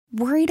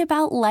Worried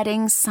about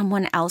letting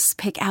someone else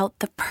pick out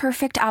the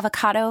perfect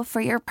avocado for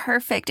your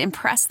perfect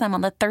impress them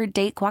on the third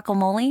date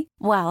guacamole?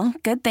 Well,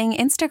 good thing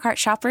Instacart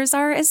shoppers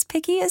are as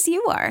picky as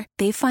you are.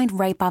 They find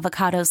ripe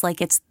avocados like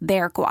it's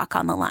their guac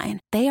on the line.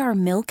 They are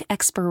milk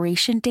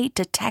expiration date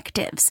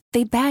detectives.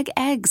 They bag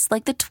eggs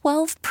like the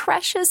 12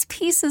 precious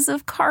pieces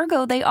of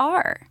cargo they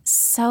are.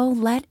 So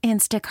let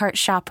Instacart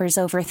shoppers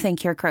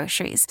overthink your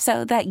groceries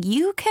so that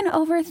you can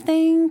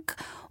overthink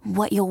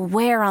what you'll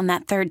wear on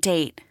that third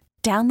date.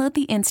 Download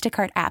the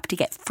Instacart app to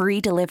get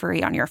free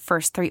delivery on your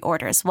first 3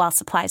 orders while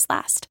supplies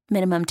last.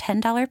 Minimum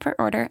 $10 per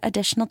order.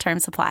 Additional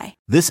terms apply.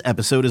 This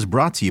episode is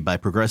brought to you by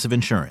Progressive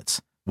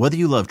Insurance. Whether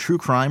you love true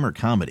crime or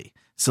comedy,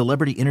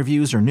 celebrity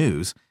interviews or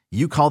news,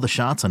 you call the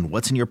shots on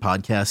what's in your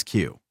podcast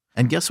queue.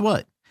 And guess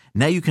what?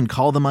 Now you can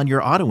call them on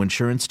your auto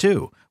insurance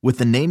too with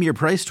the Name Your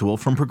Price tool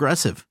from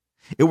Progressive.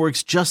 It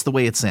works just the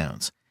way it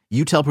sounds.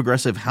 You tell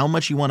Progressive how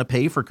much you want to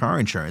pay for car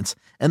insurance,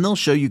 and they'll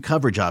show you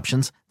coverage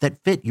options that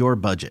fit your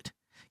budget.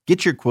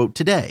 Get your quote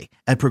today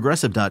at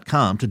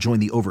Progressive.com to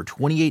join the over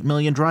 28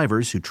 million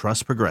drivers who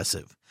trust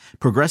Progressive.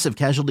 Progressive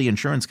Casualty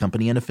Insurance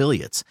Company and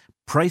Affiliates.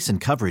 Price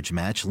and coverage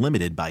match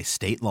limited by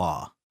state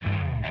law.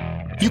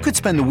 You could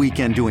spend the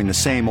weekend doing the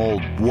same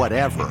old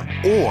whatever,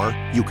 or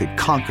you could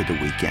conquer the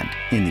weekend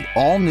in the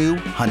all-new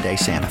Hyundai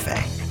Santa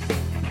Fe.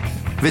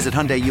 Visit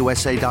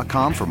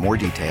HyundaiUSA.com for more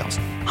details.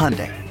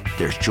 Hyundai,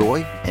 there's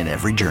joy in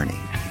every journey.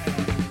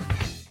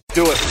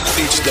 Do it.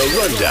 It's The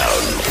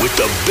Rundown with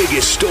the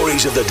biggest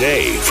stories of the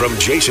day from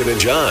Jason and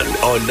John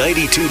on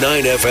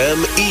 92.9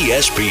 FM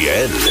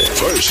ESPN.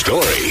 First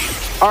story.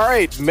 All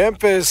right,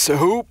 Memphis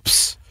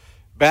Hoops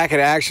back in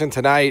action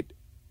tonight.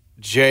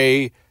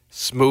 Jay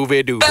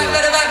Smoothie-Doo.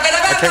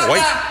 I can't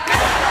wait.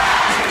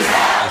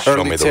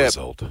 Show me the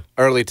result.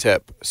 Early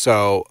tip.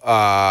 So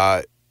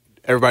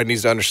everybody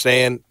needs to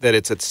understand that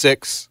it's at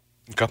 6.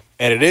 Okay.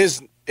 And it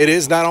is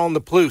not on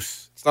the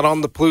Plus. It's not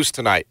on the Plus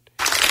tonight.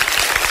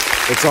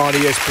 It's on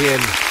ESPN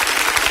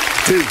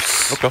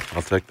Deuce. Okay,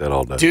 I'll take that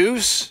all day.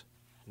 Deuce,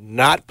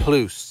 not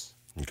Plus.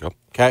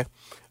 Okay.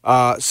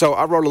 So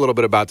I wrote a little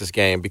bit about this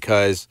game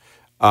because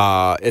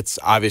it's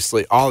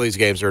obviously all these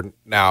games are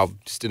now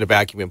just in a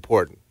vacuum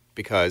important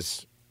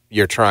because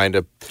you're trying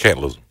to Can't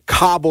lose them.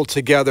 Cobble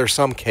together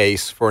some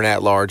case for an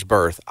at-large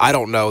berth. I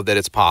don't know that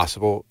it's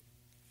possible.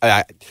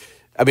 I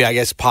mean, I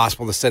guess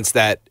possible in the sense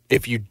that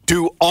if you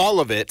do all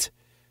of it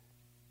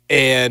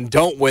and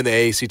don't win the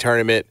AAC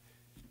tournament,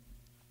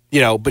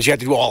 but you have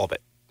to do all of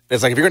it.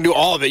 It's like if you're going to do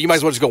all of it, you might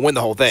as well just go win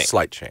the whole thing.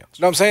 Slight chance.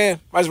 You know what I'm saying?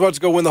 Might as well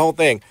just go win the whole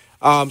thing.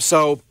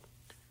 So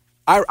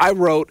I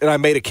wrote and I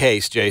made a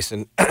case,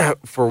 Jason,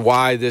 for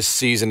why this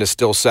season is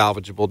still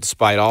salvageable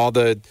despite all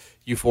the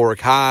euphoric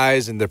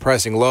highs and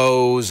depressing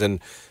lows and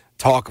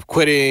talk of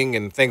quitting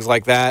and things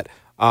like that.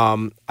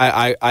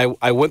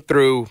 I went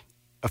through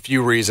a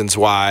few reasons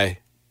why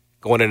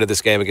going into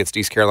this game against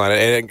East Carolina.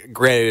 And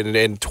granted,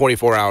 in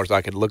 24 hours,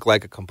 I could look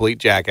like a complete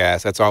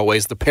jackass. That's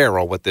always the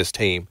peril with this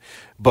team.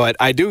 But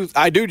I do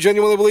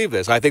genuinely believe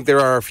this. I think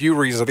there are a few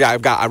reasons.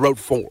 I wrote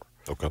 4.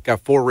 Okay.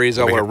 Got 4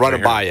 reasons. I want to run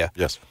it by you.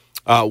 Yes.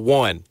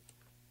 1,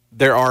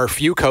 there are a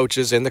few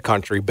coaches in the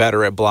country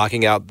better at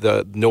blocking out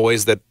the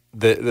noise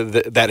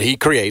that he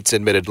creates,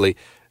 admittedly,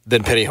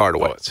 than Penny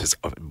Hardaway.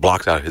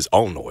 Blocks out his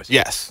own noise.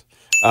 Yes.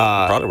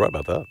 Probably right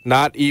about that.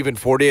 Not even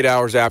 48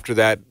 hours after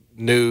that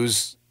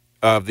news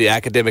of the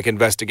academic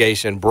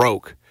investigation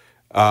broke,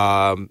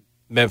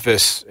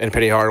 Memphis and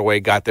Penny Hardaway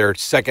got their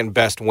second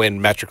best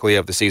win metrically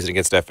of the season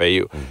against FAU.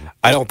 Mm-hmm.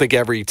 I don't think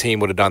every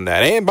team would have done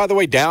that. And, by the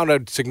way, down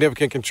a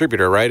significant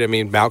contributor, right? I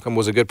mean, Malcolm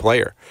was a good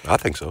player. I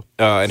think so.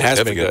 And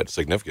has been good.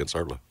 Significant,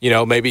 certainly.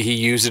 Maybe he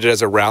used it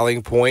as a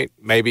rallying point.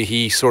 Maybe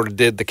he sort of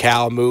did the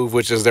Cal move,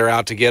 which is they're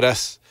out to get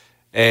us.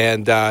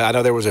 And I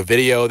know there was a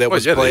video that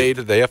was played.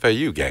 The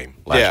FAU game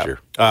last year.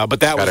 But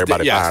that was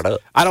everybody fired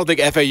up. I don't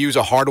think FAU's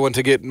a hard one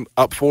to get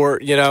up for,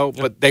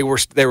 but they were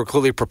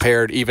clearly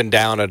prepared even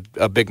down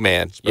a big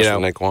man.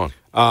 Especially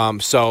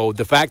Naquan. So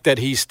the fact that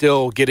he's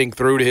still getting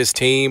through to his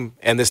team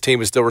and this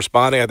team is still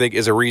responding, I think,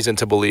 is a reason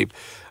to believe.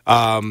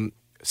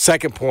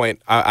 Second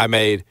point I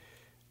made,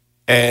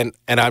 and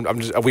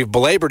we've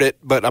belabored it,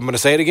 but I'm going to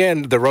say it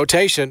again: the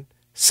rotation,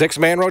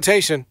 6-man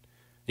rotation.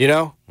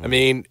 I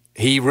mean,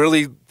 he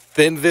really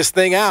thinned this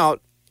thing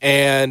out,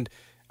 and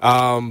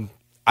I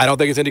don't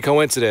think it's any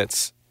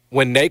coincidence.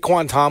 When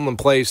Naquan Tomlin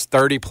plays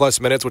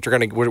 30-plus minutes, which we're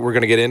going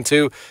to get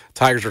into,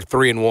 Tigers are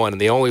 3-1, and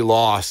the only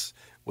loss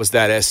was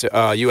that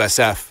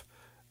USF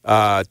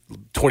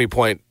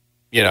 20-point.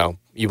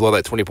 You blow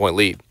that 20-point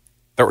lead.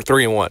 They were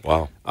 3-1.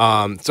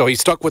 Wow. So he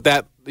stuck with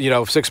that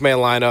 6-man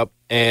lineup,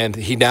 and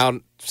he now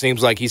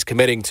seems like he's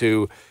committing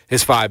to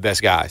his 5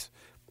 best guys.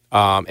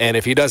 And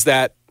if he does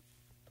that,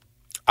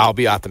 I'll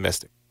be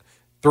optimistic.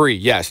 3,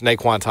 yes,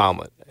 Naquan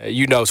Tomlin.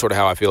 You know sort of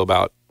how I feel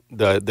about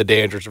the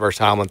Dandridge versus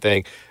Tomlin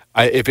thing.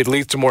 If it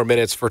leads to more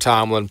minutes for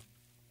Tomlin,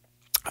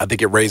 I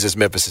think it raises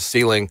Memphis'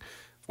 ceiling.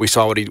 We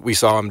saw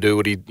him do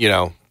what he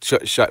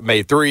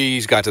made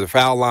threes, got to the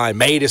foul line,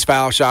 made his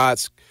foul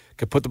shots,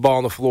 could put the ball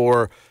on the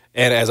floor,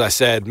 And as I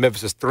said,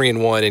 Memphis is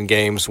 3-1 in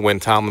games when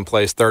Tomlin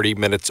plays 30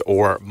 minutes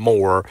or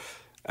more,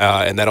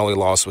 and that only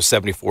loss was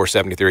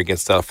 74-73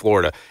 against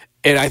Florida.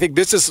 And I think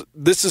this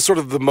is sort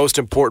of the most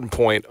important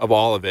point of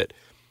all of it.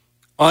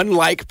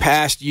 Unlike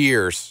past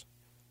years,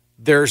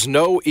 there's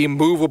no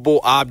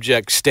immovable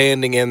object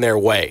standing in their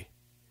way.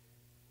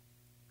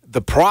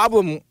 The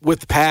problem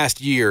with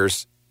past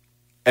years,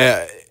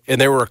 and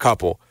there were a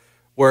couple,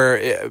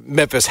 where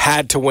Memphis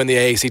had to win the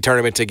AAC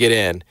tournament to get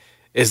in,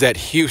 is that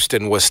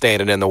Houston was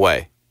standing in the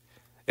way.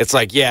 It's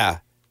like, yeah,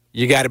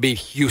 you got to beat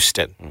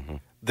Houston. Mm-hmm.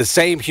 The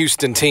same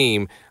Houston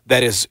team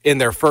that is in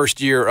their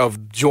first year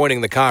of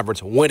joining the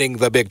conference, winning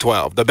the Big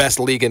 12, the best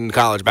league in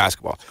college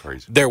basketball. That's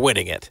crazy. They're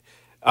winning it.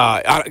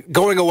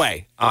 Going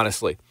away,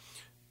 honestly.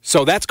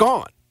 So that's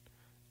gone.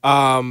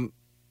 FAU,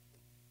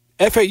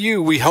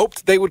 we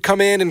hoped they would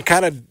come in and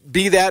kind of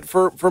be that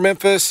for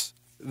Memphis.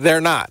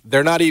 They're not.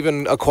 They're not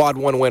even a quad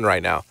one win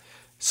right now.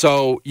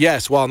 So,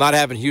 yes, while not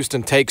having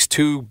Houston takes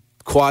 2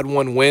 quad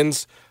one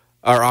wins,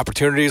 or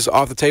opportunities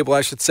off the table,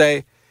 I should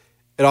say,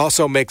 it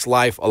also makes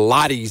life a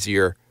lot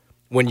easier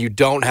when you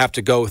don't have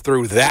to go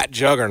through that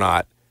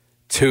juggernaut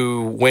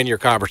to win your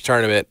conference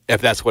tournament, if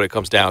that's what it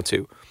comes down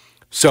to.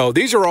 So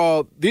these are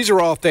all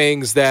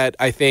things that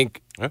I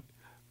think. Yeah.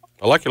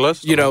 I like your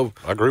list. I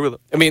agree with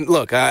it. I mean,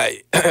 look,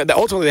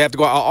 ultimately they have to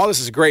go. All this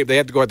is great, but they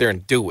have to go out there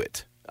and do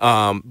it.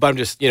 But I'm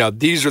just,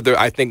 these are the,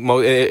 I think,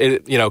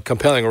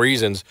 compelling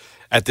reasons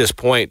at this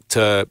point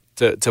to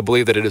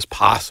believe that it is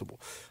possible.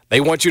 They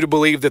want you to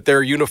believe that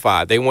they're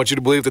unified. They want you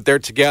to believe that they're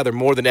together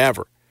more than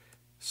ever.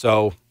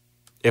 So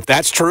if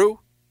that's true,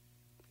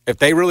 if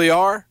they really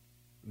are,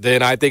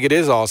 then I think it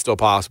is all still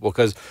possible.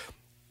 Because,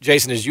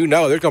 Jason, as you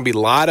know, there's going to be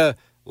a lot of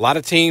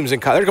teams,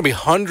 there's going to be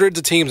hundreds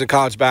of teams in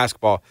college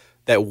basketball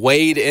that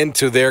wade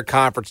into their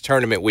conference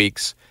tournament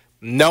weeks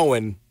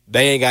knowing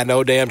they ain't got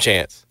no damn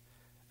chance.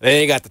 They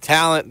ain't got the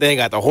talent. They ain't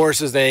got the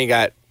horses. They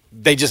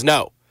just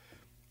know.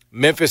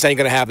 Memphis ain't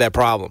going to have that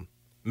problem.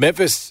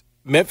 Memphis,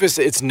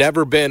 it's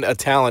never been a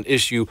talent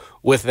issue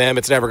with them.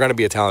 It's never going to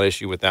be a talent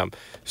issue with them.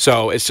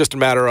 So it's just a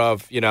matter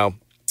of,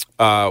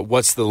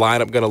 what's the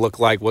lineup going to look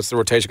like? What's the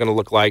rotation going to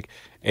look like?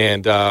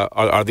 And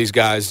are these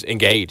guys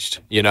engaged?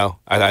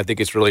 I think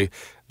it's really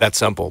that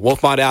simple. We'll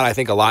find out, I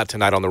think, a lot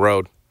tonight on the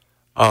road.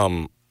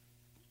 Has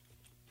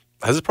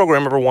this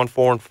program ever won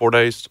 4 in 4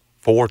 days?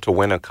 4 to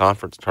win a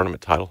conference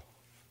tournament title?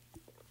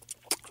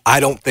 I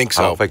don't think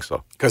so. I don't think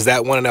so. Because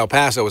that one in El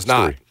Paso was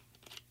not. 3.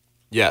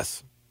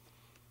 Yes.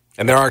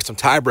 And there are some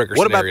tiebreaker scenarios.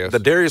 What about the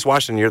Darius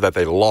Washington year that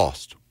they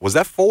lost? Was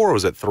that 4 or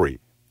was it 3?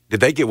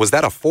 Was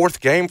that a 4th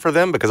game for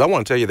them? Because I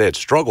want to tell you they had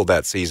struggled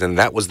that season.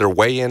 That was their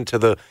way into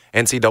the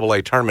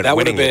NCAA tournament. That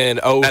would have been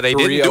 03, Now, they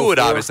didn't do it,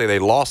 04. obviously. They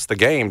lost the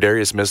game.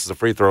 Darius misses a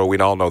free throw. We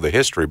all know the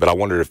history, but I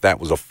wondered if that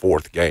was a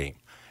 4th game.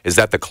 Is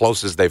that the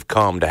closest they've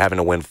come to having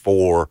to win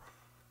 4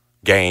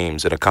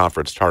 games in a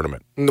conference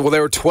tournament? Well, they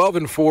were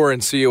 12-4 in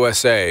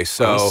CUSA,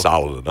 so that's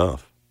solid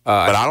enough.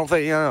 But I don't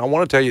think. I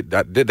want to tell you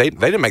that they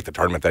didn't make the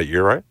tournament that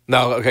year, right?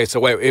 No. Okay. So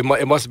wait, it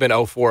must have been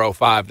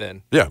 04-05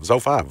 then. Yeah, it was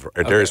 05.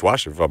 Darius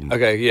Washington.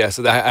 Okay. Yeah.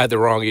 So I had the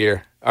wrong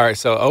year. All right.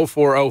 So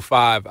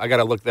 04-05. I got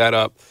to look that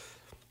up.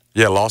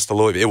 Yeah, lost to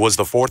Louisville. It was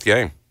the 4th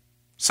game.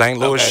 St.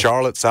 Louis,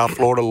 Charlotte, South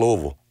Florida,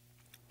 Louisville.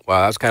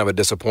 Wow, that's kind of a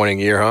disappointing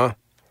year, huh?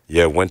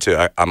 Yeah, went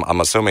to.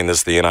 I'm assuming this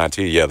is the NIT.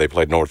 Yeah, they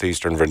played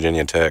Northeastern,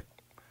 Virginia Tech.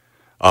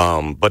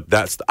 But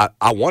that's.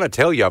 I want to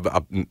tell you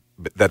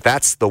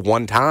that's the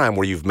one time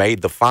where you've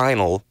made the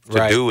final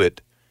to do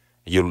it.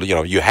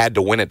 You had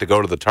to win it to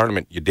go to the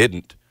tournament. You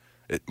didn't.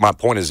 My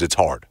point is, it's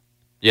hard.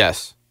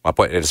 Yes. My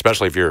point, and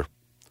especially if you're.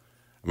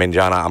 I mean,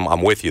 John,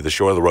 I'm with you. The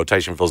shorter the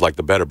rotation feels like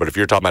the better. But if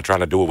you're talking about trying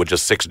to do it with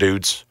just 6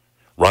 dudes,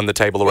 run the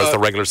table the rest of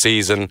the regular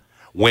season,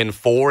 win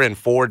 4 in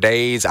 4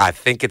 days, I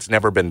think it's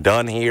never been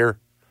done here.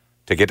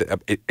 To get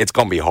it's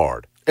going to be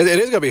hard. It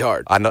is going to be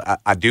hard.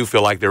 I do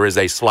feel like there is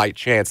a slight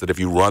chance that if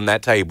you run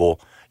that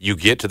table, you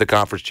get to the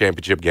conference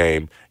championship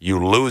game,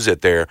 you lose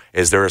it there.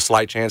 Is there a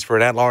slight chance for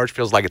it at large?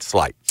 Feels like it's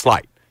slight,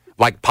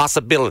 like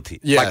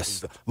possibility.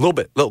 Yes, like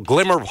little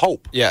glimmer of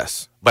hope.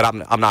 Yes, but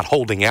I'm not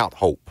holding out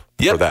hope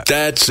for that.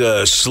 That's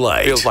a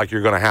slight. Feels like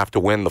you're going to have to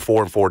win the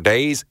 4 in 4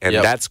 days, and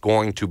that's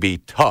going to be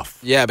tough.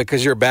 Yeah,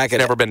 because you're back. It's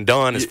never been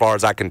done as far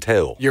as I can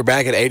tell. You're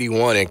back at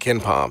 81 in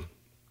Ken Palm.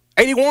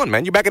 81,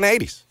 man. You're back in the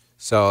 80s.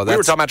 So we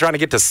were talking about trying to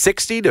get to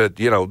 60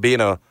 to be in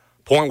a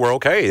point where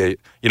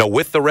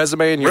with the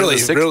resume and you're really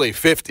in the 60s. Really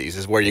 50s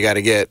is where you got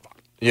to get.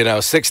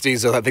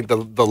 60s. I think the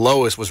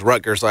lowest was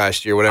Rutgers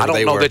last year. Whatever I don't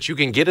they know were. that you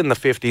can get in the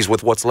 50s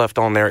with what's left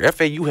on there.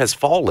 FAU has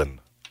fallen.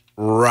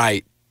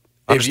 Right.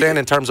 Understand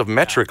in terms of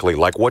metrically,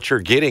 like what you're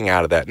getting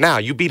out of that. Now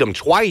you beat them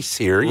twice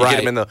here. You get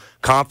them in the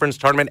conference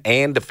tournament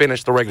and to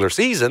finish the regular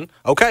season.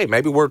 Okay,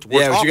 maybe we're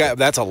talking. But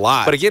that's a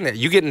lot. But again,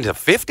 you get into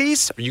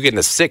 50s or you get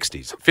into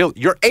 60s.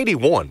 You're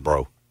 81,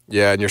 bro.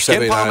 Yeah, and you're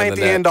 79 KenPom in ain't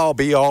the the net. end-all,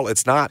 be-all.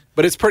 It's not.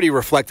 But it's pretty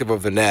reflective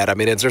of the net. I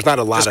mean, there's not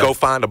a lot Just of go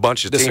find a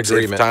bunch of teams.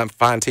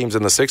 Find teams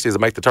in the 60s that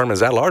make the tournaments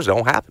that large. It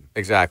don't happen.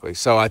 Exactly.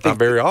 So I think not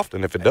very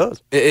often if it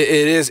does. It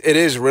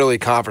is really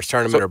conference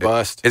tournament or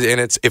bust.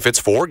 If it's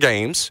 4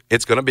 games,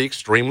 it's going to be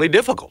extremely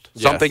difficult.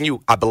 Yes. Something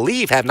you, I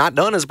believe, have not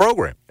done as a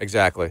program.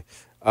 Exactly.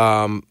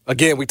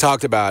 Again, we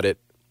talked about it.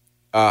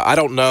 I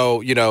don't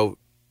know,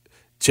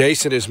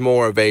 Jason is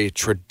more of a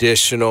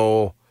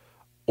traditional,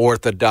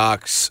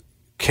 orthodox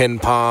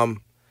KenPom,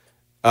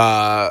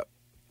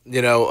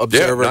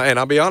 observer. Yeah, and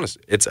I'll be honest,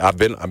 I've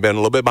been a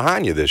little bit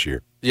behind you this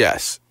year.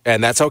 Yes,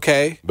 and that's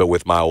okay. But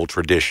with my old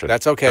tradition,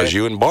 that's okay. Because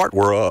you and Bart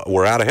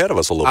were out ahead of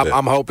us a little bit.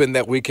 I'm hoping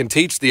that we can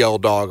teach the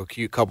old dog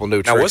a couple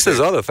new tricks. Now, what's this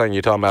other thing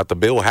you're talking about? The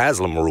Bill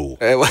Haslam rule.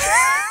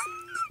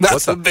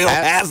 What's the Bill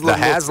Haslam?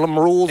 The Haslam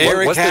rules.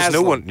 What's this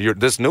new one?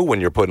 This new one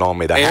you're putting on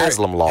me. The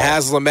Haslam law.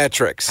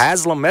 Haslametrics.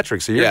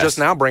 Haslametrics. So you're just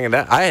now bringing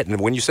that.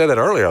 When you said that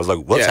earlier, I was like,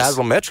 "What's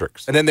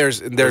Haslametrics?" And then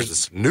there's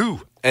this new.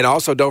 And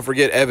also, don't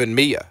forget Evan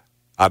Mia.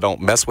 I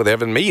don't mess with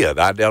Evan Mia.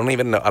 I don't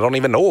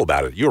even know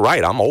about it. You're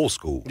right. I'm old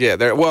school. Yeah.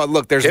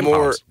 Look, there's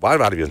more. Why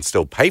do I even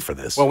still pay for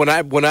this? Well, when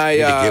I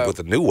get with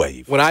the new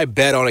wave. When I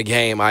bet on a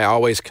game, I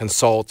always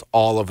consult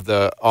all of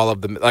the.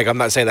 Like, I'm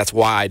not saying that's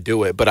why I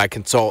do it, but I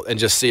consult and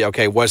just see.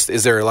 Okay,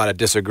 is there a lot of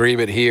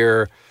disagreement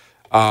here?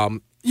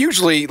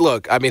 Usually,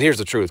 look. I mean, here's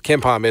the truth.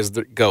 KenPom is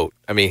the GOAT.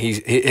 I mean,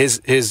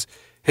 his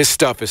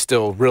stuff is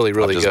still really,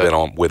 really good. I've just been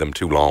on with him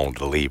too long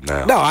to leave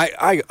now. No, I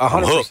 100%.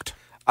 I'm hooked.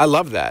 I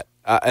love that.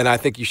 And I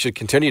think you should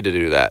continue to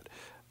do that.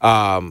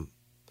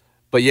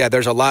 But yeah,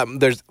 there's a lot.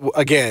 This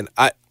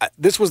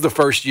was the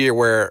first year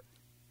where,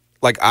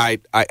 like, I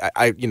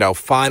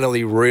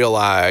finally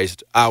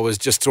realized I was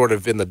just sort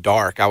of in the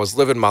dark. I was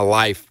living my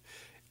life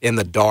in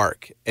the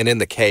dark and in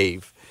the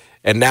cave,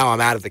 and now I'm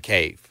out of the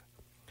cave.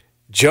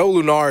 Joe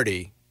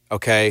Lunardi,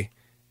 okay,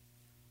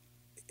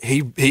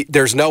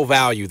 there's no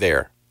value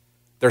there.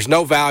 There's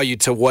no value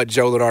to what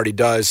Joe Lunardi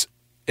does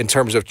in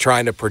terms of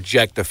trying to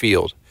project the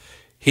field.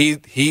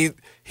 He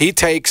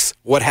takes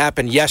what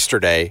happened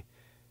yesterday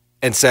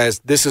and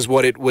says, this is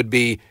what it would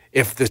be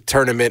if the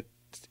tournament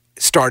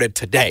started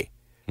today.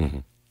 Mm-hmm.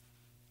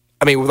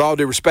 I mean, with all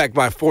due respect,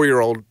 my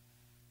 4-year-old,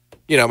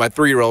 my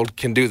 3-year-old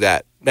can do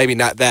that. Maybe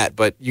not that,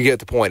 but you get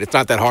the point. It's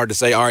not that hard to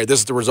say, all right, this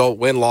is the result,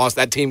 win, loss,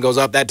 that team goes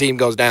up, that team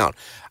goes down.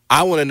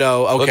 I want to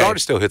know, okay.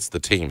 Lunardi still hits the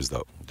teams,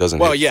 though, doesn't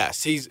he? Well,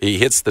 yes. He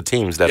hits the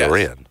teams that are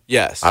in.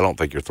 Yes. I don't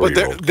think your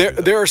 3-year-old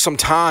there are some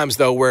times,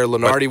 though, where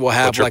Lunardi will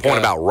have but your point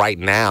about right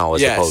now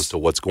as opposed to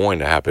what's going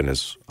to happen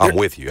is I'm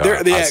with you.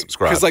 I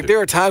subscribe because, like,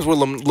 there are times where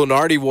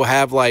Lunardi will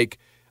have, like,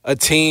 a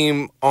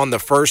team on the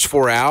first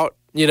 4 out,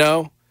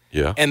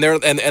 Yeah. And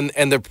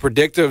the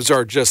predictives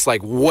are just,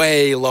 like,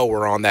 way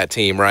lower on that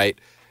team, right?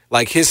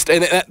 Like,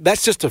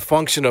 that's just a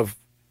function of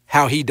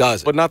how he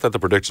does it. But not that the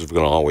predictions are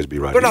going to always be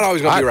right. They're not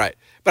always going to be right.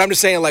 But I'm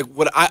just saying, like,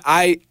 what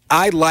I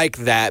like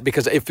that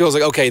because it feels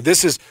like, okay,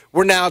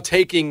 we're now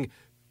taking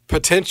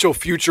potential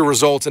future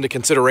results into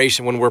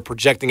consideration when we're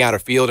projecting out a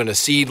field and a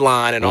seed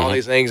line and all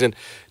these things. And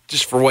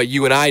just for what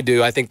you and I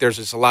do, I think there's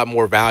just a lot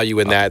more value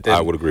in that.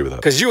 I would agree with that.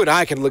 Because you and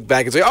I can look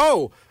back and say,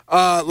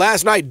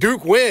 last night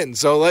Duke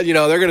wins, so they're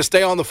going to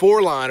stay on the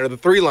 4 line or the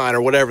 3 line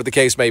or whatever the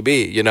case may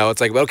be.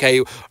 It's like,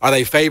 okay, are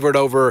they favored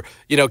over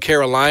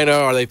Carolina?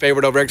 Are they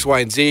favored over X,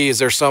 Y, and Z? Is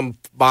there some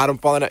bottom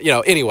falling out?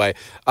 Anyway,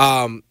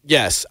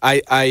 yes,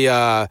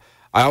 I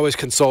always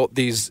consult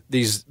these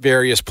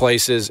various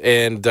places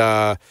and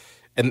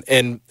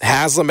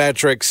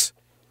Haslametrics.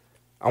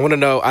 I want to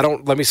know.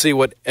 Let me see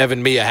what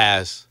Evan Mia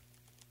has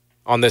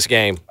on this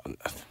game.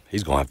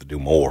 He's going to have to do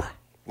more.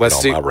 Let's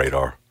see on my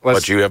radar.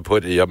 But you have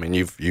put. I mean,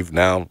 you've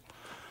now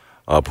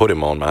put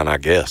him on mine, I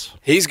guess.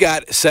 He's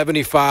got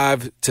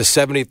 75 to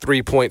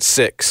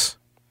 73.6.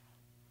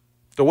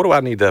 So what do I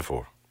need that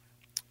for?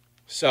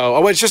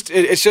 So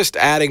it's just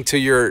adding to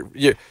your.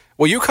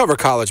 Well, you cover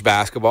college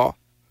basketball,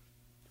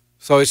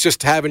 so it's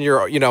just having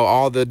your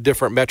all the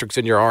different metrics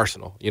in your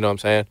arsenal. You know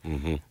what I'm saying?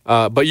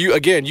 Mm-hmm. But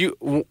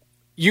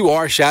you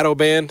are shadow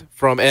banned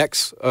from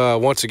X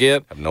once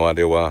again. I have no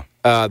idea why.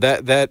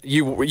 That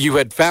you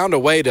had found a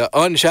way to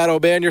unshadow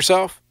ban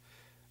yourself,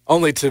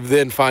 only to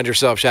then find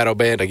yourself shadow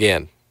banned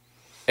again,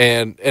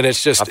 and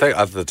it's just. I think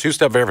the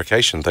 2-step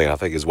verification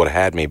thing is what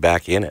had me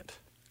back in it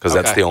because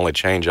that's the only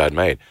change I'd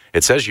made.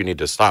 It says you need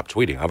to stop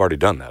tweeting. I've already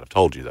done that. I've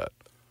told you that,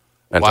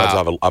 and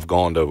times I've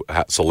gone to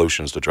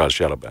solutions to try to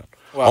shadow ban.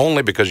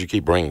 Only because you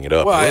keep bringing it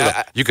up.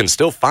 Well, you can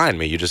still find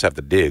me. You just have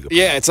to dig.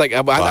 Yeah, it's like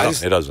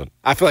it doesn't.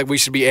 I feel like we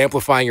should be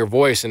amplifying your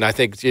voice, and I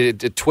think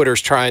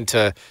Twitter's trying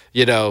to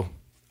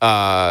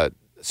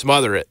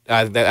smother it.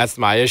 That's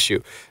my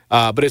issue.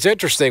 But it's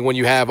interesting when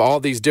you have all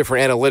these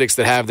different analytics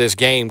that have this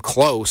game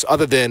close.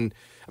 Other than,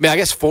 I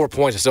guess 4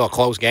 points is still a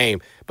close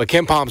game, but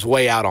KenPom's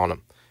way out on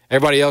them.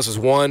 Everybody else is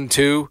 1,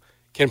 2.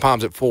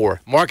 KenPom's at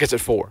 4. Marcus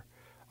at 4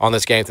 on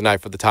this game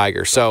tonight for the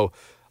Tigers. So,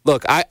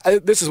 look,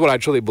 this is what I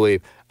truly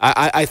believe.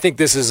 I think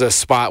this is a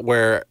spot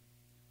where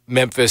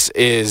Memphis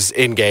is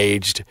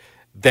engaged.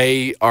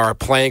 They are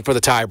playing for the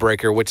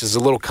tiebreaker, which is a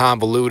little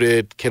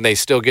convoluted. Can they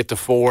still get to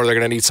 4? They're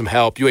going to need some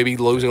help. UAB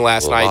losing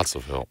last night lots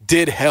of help.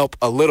 Did help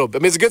a little bit. I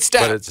mean, it's a good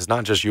step. But it's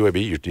not just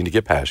UAB. You need to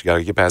get past. You got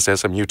to get past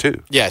SMU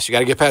too. Yes, you got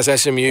to get past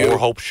SMU. Or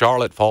hope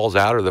Charlotte falls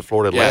out or the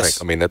Florida Atlantic.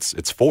 Yes. I mean,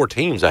 it's 4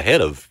 teams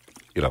ahead of,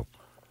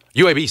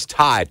 UAB's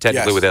tied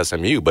technically with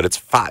SMU, but it's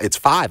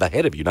 5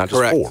 ahead of you, not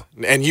just Correct. 4.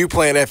 And you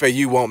playing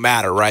FAU won't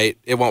matter, right?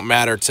 It won't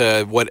matter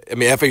to what – I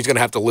mean, FAU's going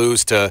to have to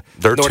lose to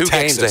They're North 2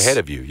 Texas. games ahead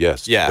of you,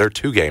 yes. Yeah. They're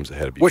 2 games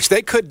ahead of you. Which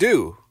they could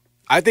do.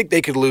 I think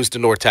they could lose to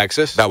North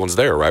Texas. That one's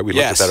there, right? We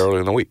looked at that earlier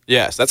in the week.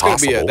 Yes, that's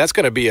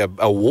going to be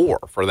a war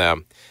for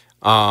them.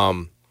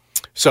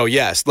 So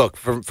yes, look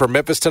for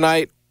Memphis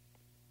tonight.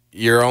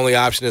 Your only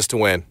option is to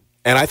win,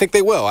 and I think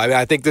they will.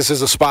 I think this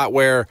is a spot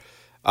where,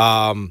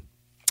 again,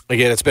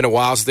 it's been a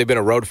while since they've been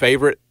a road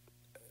favorite.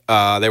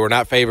 They were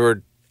not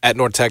favored at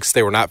North Texas.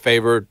 They were not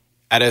favored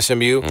at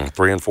SMU.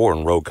 3 and 4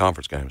 in road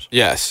conference games.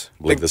 Yes,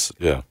 I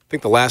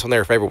think the last one they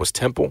were favored was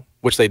Temple,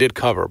 which they did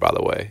cover, by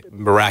the way,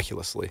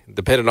 miraculously,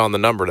 depending on the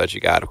number that you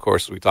got, of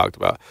course, we talked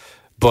about.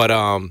 But,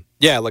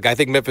 look, I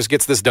think Memphis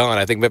gets this done.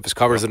 I think Memphis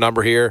covers the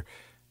number here.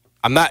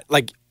 I'm not,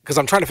 because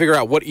I'm trying to figure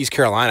out what East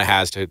Carolina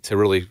has to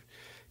really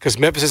 – because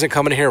Memphis isn't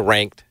coming here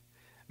ranked.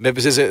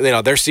 Memphis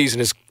isn't – their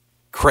season is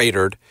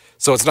cratered.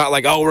 So it's not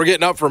like, oh, we're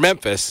getting up for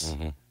Memphis.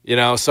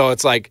 Mm-hmm. So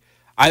it's like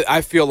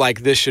I feel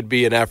like this should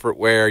be an effort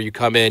where you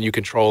come in, you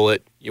control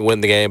it, you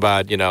win the game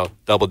by,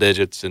 double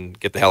digits and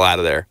get the hell out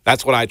of there.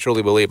 That's what I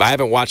truly believe. I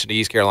haven't watched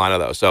East Carolina,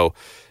 though, so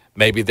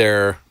maybe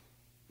they're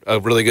a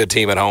really good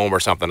team at home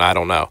or something. I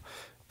don't know.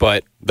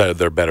 But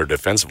they're better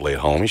defensively at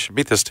home. You should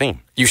beat this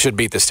team. You should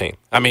beat this team.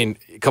 I mean,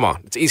 come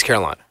on. It's East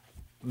Carolina.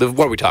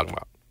 What are we talking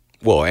about?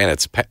 Well, and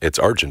it's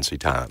urgency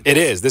time. It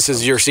is. This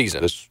is your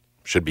season. This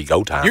should be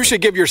go time. You should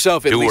give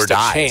yourself at least a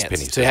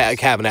chance to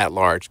have an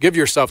at-large. Give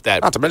yourself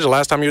that. Not to mention,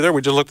 last time you were there,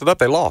 we just looked it up.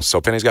 They lost, so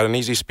Penny's got an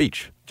easy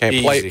speech.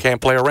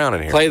 Can't play around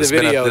in here. Play the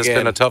video again. It's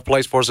been a tough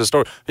place for us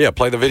historically. Yeah,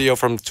 play the video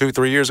from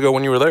 2-3 years ago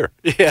when you were there.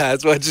 Yeah,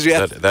 that's what you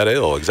have. That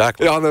ill,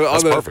 exactly.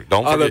 That's perfect.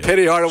 Don't forget. On the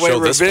Penny Hardaway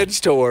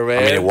Revenge Tour,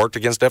 man. I mean, it worked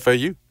against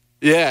FAU.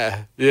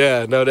 Yeah,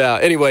 no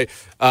doubt. Anyway,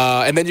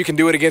 and then you can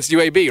do it against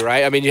UAB,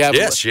 right? I mean, you have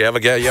you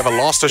have a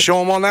loss to show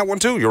them on that one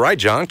too. You're right,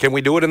 John. Can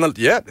we do it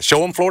show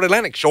them Florida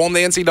Atlantic, show them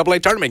the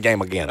NCAA tournament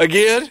game again.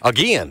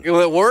 Will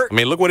it work? I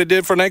mean, look what it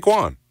did for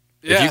Naquan.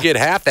 Yeah. If you get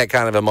half that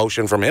kind of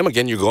emotion from him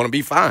again, you're going to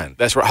be fine.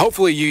 That's right.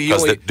 Hopefully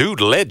because the dude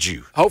led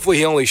you. Hopefully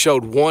he only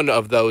showed one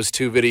of those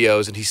 2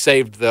 videos and he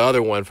saved the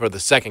other one for the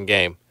second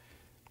game.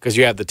 Because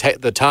you have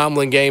the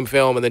Tomlin game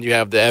film and then you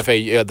have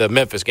the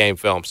Memphis game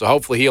film. So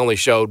hopefully he only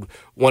showed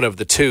one of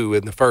the 2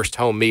 in the first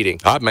home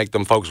meeting. I'd make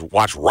them folks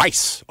watch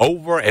Rice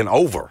over and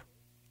over.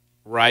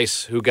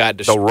 Rice, who got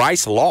the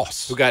Rice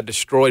loss, who got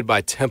destroyed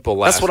by Temple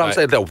last night. That's what I'm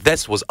saying. Though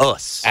this was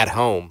us at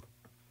home.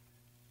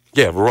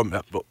 Yeah,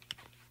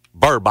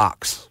 Bird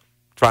Box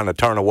trying to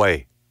turn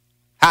away.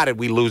 How did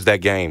we lose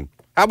that game?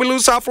 How did we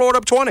lose South Florida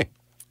up 20?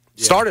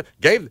 Yeah.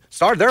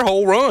 Started their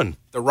whole run.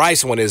 The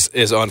Rice one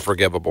is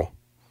unforgivable.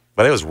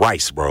 But it was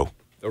Rice, bro.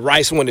 The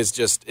Rice one is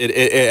just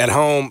at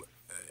home,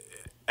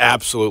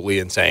 absolutely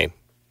insane.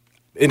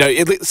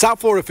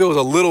 South Florida feels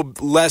a little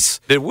less.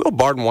 Did Will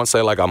Barton once say,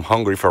 I'm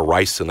hungry for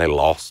Rice and they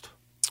lost?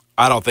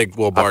 I don't think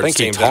Will Barton. I think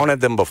he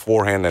taunted them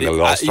beforehand and they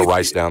lost to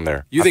Rice down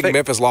there. You think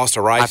Memphis lost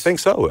to Rice? I think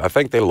so. I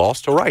think they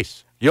lost to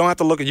Rice. You don't have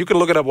to you can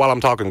look it up while I'm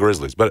talking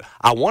Grizzlies. But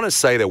I want to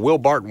say that Will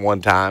Barton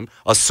one time,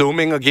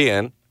 assuming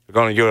again, they're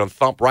going to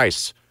thump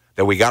Rice,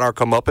 that we got our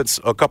comeuppance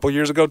a couple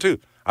years ago too.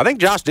 I think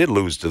Josh did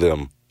lose to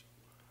them.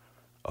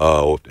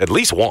 At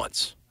least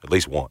once. I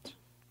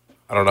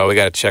don't know. We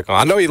got to check on.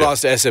 I know he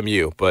lost to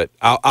SMU, but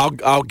I'll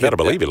get. Better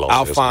believe he lost.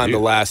 I'll find the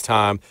last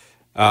time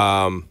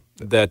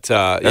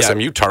that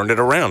SMU turned it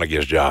around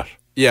against Josh.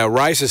 Yeah,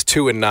 Rice is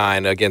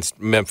 2-9 against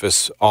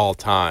Memphis all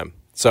time.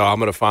 So I'm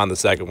going to find the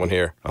second one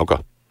here. Okay.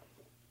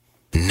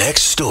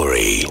 Next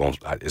story.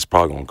 It's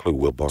probably going to include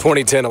Will Barton.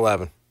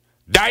 2010-11.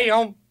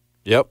 Damn.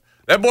 Yep.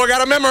 That boy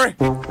got a memory.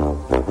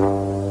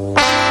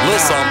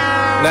 Listen.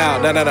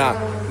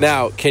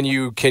 Now, can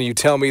you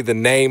tell me the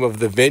name of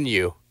the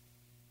venue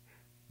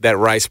that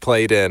Rice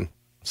played in?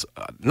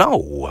 No.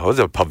 Was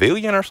it a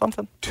pavilion or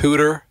something?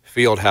 Tudor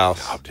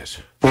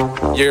Fieldhouse.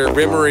 Your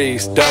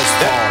memories does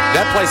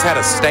that place had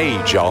a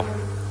stage, y'all.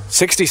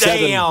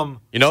 67.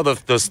 Damn. You know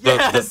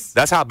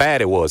that's how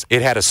bad it was.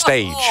 It had a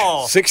stage.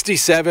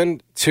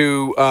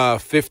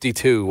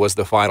 67-52 was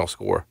the final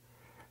score.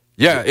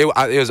 Yeah, it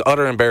was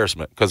utter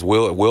embarrassment because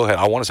Will had,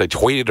 I want to say,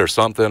 tweeted or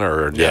something.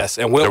 Yes,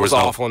 and Will was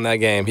awful in that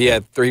game. He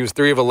was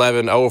 3 of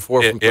 11, 0 of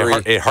 4 from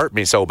 3. It hurt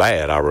me so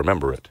bad. I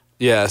remember it.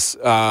 Yes.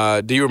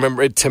 Do you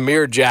remember it?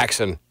 Tamir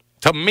Jackson.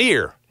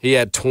 He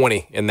had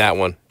 20 in that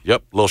one.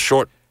 Yep, little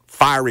short,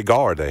 fiery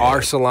guard.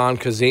 Arsalan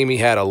Kazemi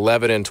had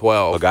 11 and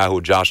 12. A guy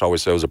who Josh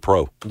always said was a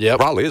pro. Yep.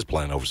 Probably is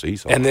playing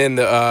overseas. And then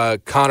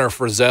Connor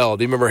Frizzell.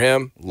 Do you remember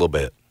him? A little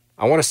bit.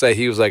 I want to say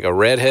he was like a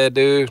redhead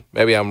dude.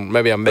 Maybe I'm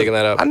making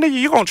that up. I knew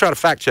you're going to try to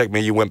fact check me.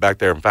 You went back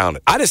there and found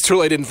it. I just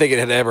truly didn't think it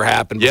had ever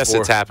happened before. Yes,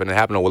 it's happened. It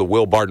happened with a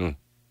Will Barton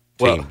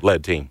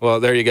led team. Well,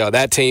 there you go.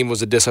 That team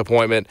was a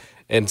disappointment,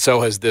 and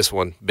so has this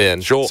one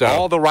been. Sure, so,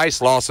 all the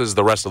Rice losses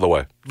the rest of the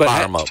way.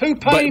 Fire them up. Too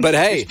painful. But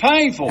hey, it's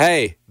painful.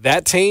 Hey,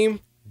 that team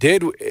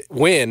did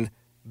win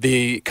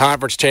the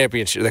conference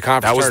championship. The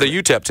conference. That was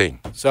tournament. the UTEP team.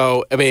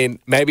 So I mean,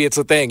 maybe it's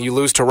a thing. You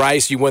lose to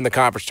Rice, you win the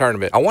conference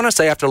tournament. I want to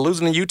say after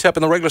losing to UTEP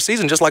in the regular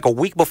season, just like a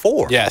week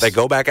before, yes, they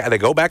go back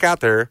out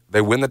there,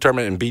 they win the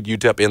tournament and beat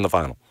UTEP in the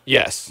final.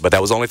 Yes, but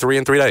that was only 3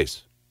 in 3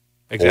 days.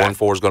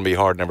 Exactly. 4-4 is going to be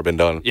hard. Never been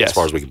done, as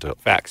far as we can tell.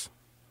 Facts.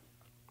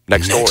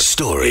 Next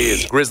story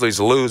is Grizzlies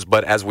lose,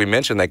 but as we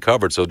mentioned, they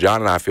covered. So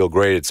John and I feel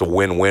great. It's a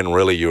win-win.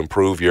 Really, you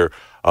improve your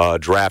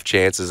draft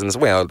chances,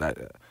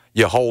 and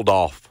you hold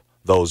off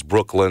those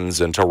Brooklyns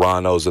and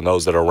Torontos and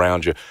those that are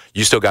around you.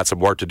 You still got some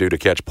work to do to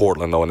catch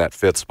Portland, though, in that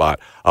 5th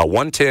spot.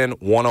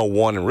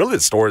 110-101, and really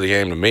the story of the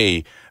game to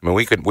me, I mean,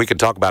 we could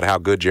talk about how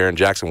good Jaren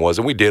Jackson was,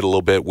 and we did a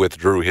little bit with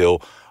Drew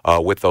Hill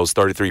with those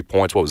 33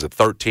 points. What was it,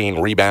 13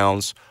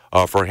 rebounds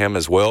for him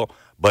as well.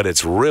 But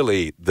it's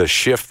really the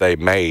shift they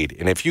made.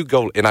 And if you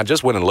go, and I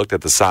just went and looked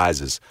at the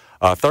sizes.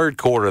 Third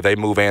quarter, they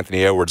move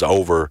Anthony Edwards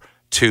over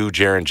to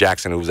Jaren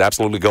Jackson, who was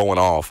absolutely going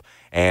off.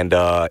 And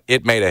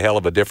it made a hell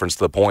of a difference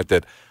to the point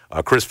that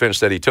Chris Finch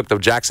said he took the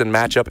Jackson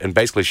matchup and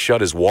basically shut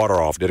his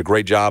water off. Did a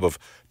great job of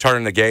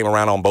turning the game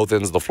around on both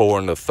ends of the floor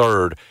in the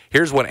third.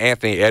 Here's what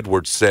Anthony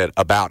Edwards said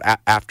about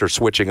after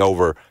switching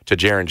over to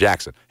Jaren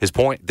Jackson. His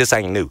point, this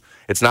ain't new.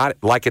 It's not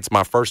like it's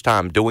my first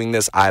time doing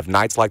this. I have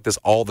nights like this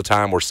all the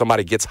time where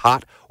somebody gets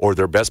hot or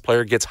their best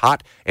player gets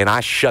hot, and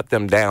I shut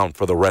them down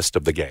for the rest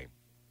of the game.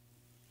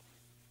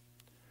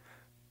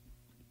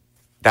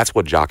 That's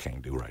what Ja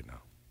can't do right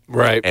now.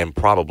 Right. And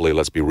probably,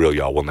 let's be real,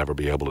 y'all, will never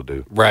be able to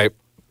do. Right.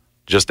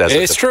 Just as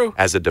it's true.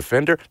 As a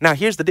defender. Now,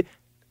 here's the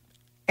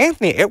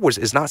Anthony Edwards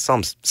is not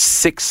some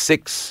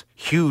 6'6",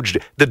 huge.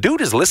 The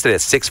dude is listed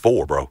as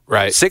 6'4", bro.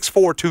 Right. 6'4",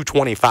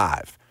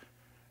 225.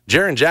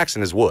 Jaren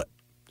Jackson is what?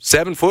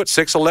 7 foot,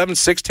 6'11",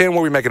 6'10", what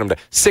are we making him?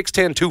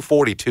 6'10",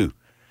 242.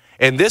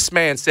 And this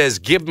man says,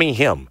 give me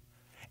him.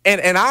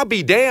 And I'll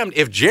be damned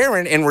if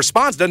Jaren, in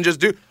response, doesn't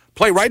just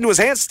play right into his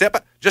hands, step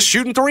up, just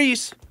shooting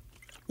threes.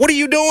 What are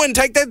you doing?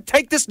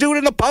 Take this dude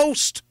in the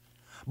post.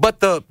 But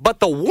the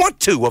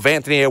want-to of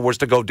Anthony Edwards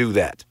to go do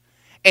that.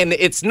 And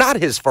it's not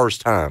his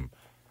first time.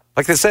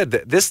 Like I said,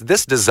 this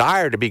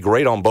desire to be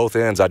great on both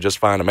ends I just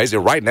find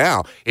amazing. Right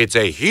now, it's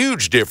a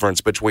huge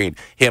difference between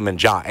him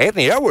and Ja.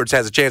 Anthony Edwards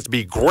has a chance to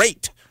be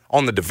great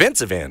on the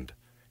defensive end.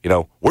 You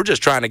know, we're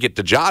just trying to get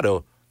to Ja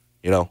to,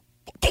 a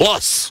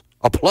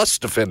plus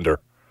defender.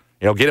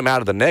 Get him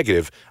out of the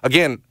negative.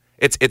 Again,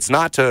 it's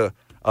not to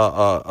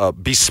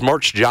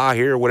besmirch Ja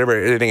here or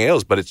whatever, anything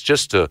else, but it's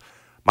just to,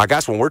 my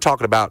guys, when we're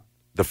talking about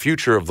the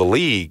future of the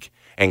league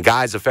and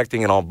guys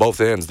affecting it on both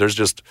ends,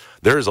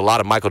 there is a lot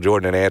of Michael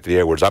Jordan and Anthony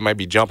Edwards. I may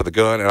be jumping the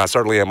gun, and I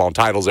certainly am on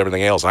titles,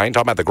 everything else. I ain't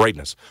talking about the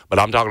greatness, but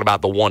I'm talking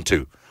about the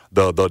want-to,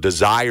 the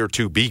desire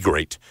to be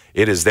great.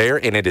 It is there,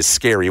 and it is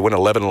scary. He went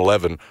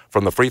 11-11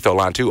 from the free throw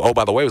line, too. Oh,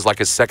 by the way, it was like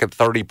his second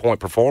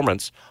 30-point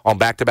performance on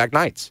back-to-back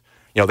nights.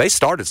 They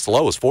started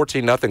slow. It was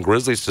 14-0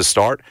 Grizzlies to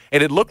start,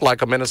 and it looked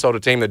like a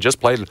Minnesota team that just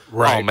played,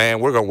 right. Oh,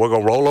 man, we're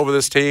gonna roll over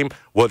this team.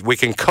 We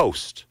can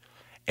coast.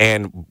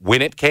 And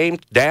when it came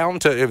down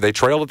to, they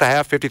trailed at the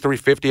half,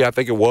 53-50, I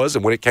think it was,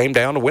 and when it came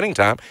down to winning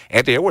time,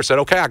 Anthony Edwards said,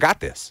 okay, I got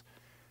this.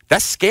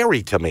 That's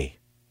scary to me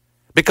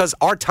because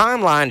our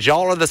timelines,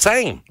 y'all, are the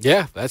same.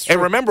 Yeah, that's true.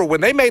 And remember,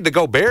 when they made the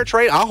Gobert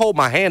trade, I'll hold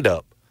my hand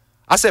up.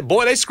 I said,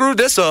 boy, they screwed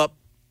this up.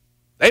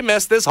 They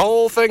messed this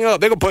whole thing up.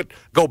 They're going to put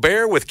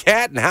Gobert with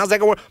Cat, and how's that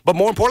going to work? But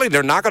more importantly,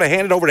 they're not going to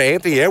hand it over to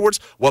Anthony Edwards.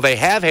 Well, they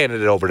have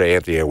handed it over to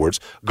Anthony Edwards.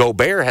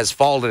 Gobert has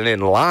fallen in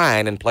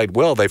line and played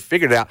well. They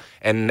figured it out.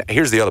 And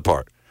here's the other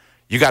part.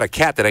 You got a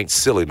Cat that ain't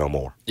silly no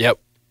more. Yep.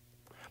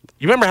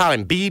 You remember how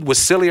Embiid was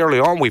silly early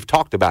on? We've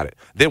talked about it.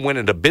 Then went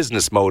into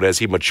business mode as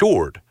he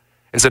matured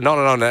and said,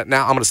 no, now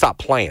I'm going to stop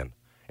playing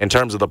in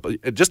terms of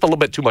just a little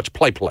bit too much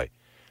play.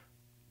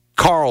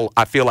 Carl,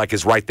 I feel like,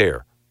 is right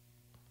there.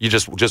 You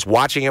just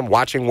watching him,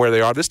 watching where they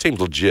are. This team's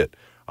legit.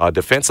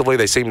 Defensively,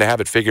 they seem to have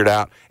it figured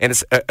out. And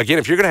it's, again,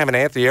 if you're going to have an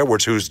Anthony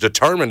Edwards who's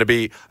determined to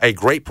be a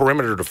great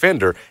perimeter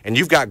defender, and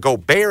you've got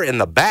Gobert in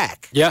the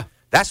back, yeah,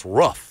 that's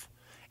rough.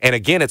 And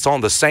again, it's on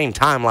the same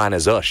timeline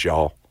as us,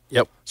 y'all.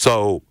 Yep.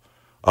 So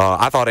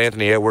I thought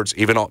Anthony Edwards,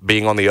 even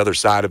being on the other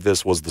side of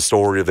this, was the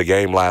story of the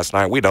game last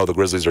night. We know the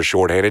Grizzlies are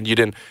shorthanded. You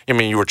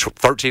were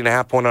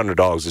 13.5-point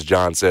underdogs, as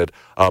John said,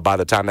 by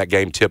the time that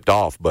game tipped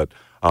off. But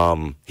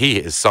he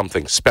is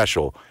something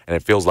special, and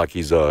it feels like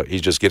he's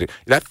just getting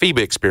 – that FIBA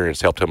experience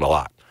helped him a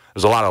lot.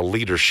 There's a lot of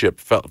leadership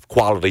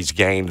qualities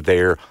gained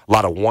there, a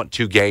lot of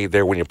want-to gained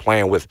there when you're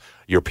playing with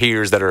your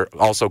peers that are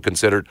also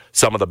considered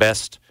some of the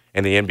best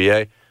in the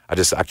NBA.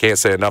 I can't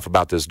say enough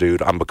about this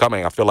dude.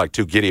 I feel like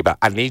too giddy about it.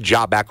 I need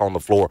Ja back on the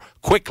floor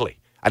quickly.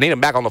 I need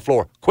him back on the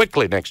floor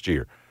quickly next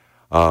year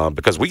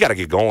because we got to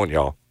get going,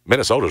 y'all.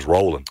 Minnesota's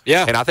rolling.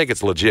 Yeah. And I think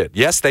it's legit.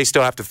 Yes, they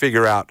still have to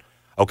figure out,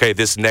 okay,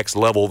 this next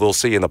level they'll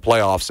see in the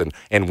playoffs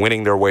and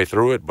winning their way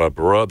through it. But,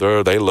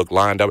 brother, they look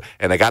lined up,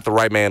 and they got the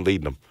right man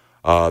leading them.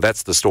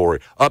 That's the story.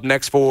 Up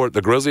next for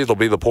the Grizzlies will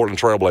be the Portland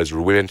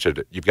Trailblazers. We mentioned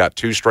it. You've got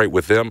 2 straight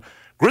with them.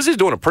 Grizzlies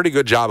doing a pretty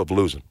good job of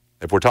losing.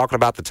 If we're talking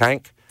about the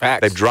tank,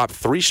 Facts. They've dropped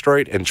 3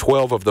 straight and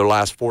 12 of their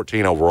last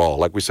 14 overall.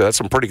 Like we said, that's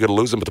some pretty good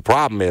losing. But the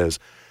problem is,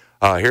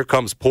 here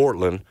comes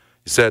Portland.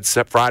 You said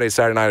Friday,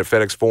 Saturday night at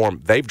FedEx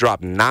Forum. They've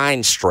dropped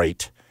 9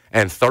 straight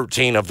and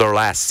 13 of their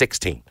last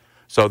 16.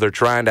 So they're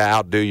trying to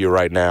outdo you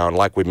right now. And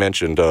like we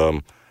mentioned,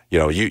 they're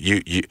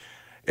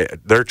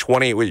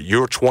 20.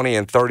 You're 20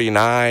 and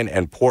 39,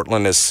 and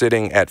Portland is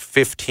sitting at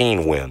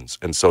 15 wins.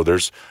 And so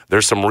there's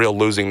some real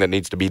losing that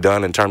needs to be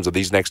done in terms of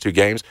these next 2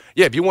 games.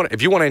 Yeah, if you want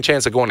any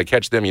chance of going to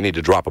catch them, you need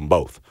to drop them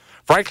both.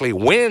 Frankly,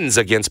 wins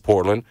against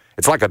Portland,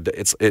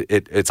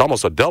 it's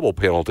almost a double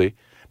penalty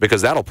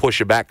because that'll push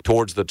you back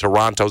towards the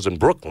Torontos and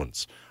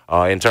Brooklyns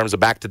in terms of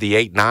back to the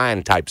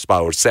 8-9 type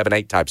spot or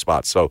 7-8 type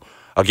spots. So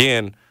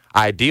again,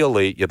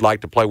 ideally, you'd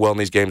like to play well in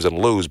these games and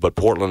lose, but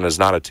Portland is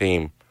not a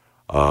team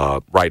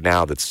right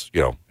now that's,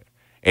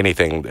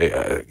 anything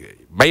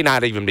may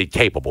not even be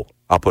capable.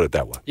 I'll put it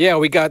that way. Yeah,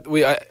 we got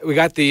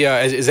the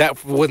is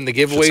that when the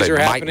giveaways are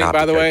happening,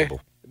 by the way?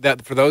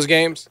 That for those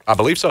games? I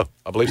believe so.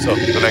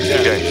 The next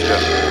 2 games.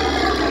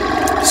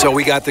 Yeah. So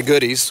we got the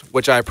goodies,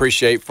 which I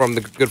appreciate from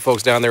the good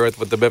folks down there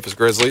with the Memphis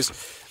Grizzlies.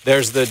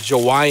 There's the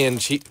Jawaian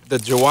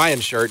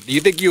shirt. Do you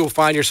think you'll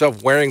find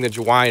yourself wearing the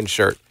Jawaian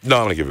shirt? No,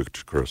 I'm going to give it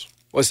to Chris.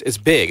 Well, it's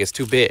big. It's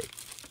too big.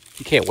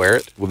 He can't wear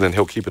it. Well, then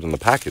he'll keep it in the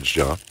package,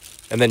 John.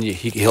 And then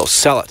he'll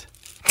sell it.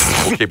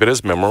 We'll keep it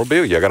as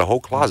memorabilia. I got a whole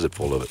closet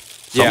full of it.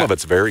 Some of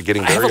it's getting very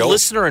old. I have a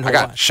listener in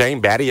Hawaii. I got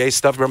Shane Battier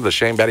stuff. Remember the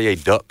Shane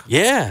Battier duck?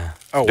 Yeah.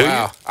 Oh,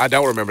 wow. I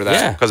don't remember that.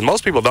 Yeah. Because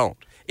most people don't.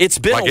 It's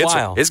been a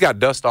while. It's got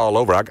dust all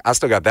over. I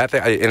still got that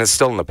thing, and it's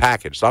still in the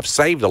package. So I've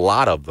saved a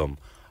lot of them.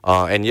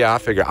 And I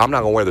figure I'm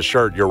not going to wear the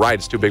shirt. You're right,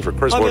 it's too big for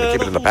Chris. We're going to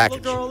keep it in the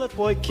package.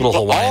 Little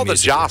Hawaiian all the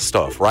jaw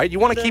stuff, right? You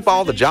want to keep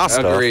all the jaw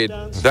stuff. Agreed.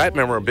 That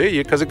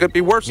memorabilia, because it could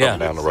be worth something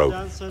down the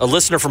road. A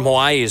listener from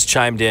Hawaii has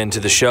chimed in to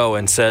the show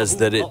and says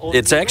that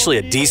it's actually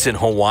a decent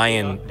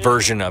Hawaiian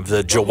version of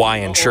the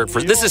Jawaian shirt.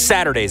 This is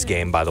Saturday's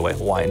game, by the way,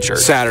 Hawaiian shirt.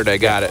 Saturday,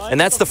 got it. And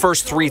that's the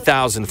first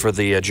 3,000 for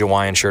the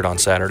Jawaiian shirt on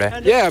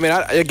Saturday. Yeah, I mean,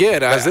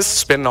 has this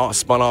spun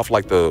off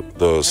like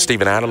the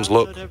Steven Adams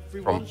look?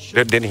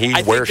 Didn't he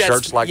wear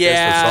shirts like this or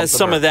something? Yeah,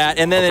 some of that.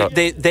 And then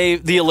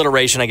the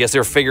alliteration, I guess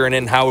they're figuring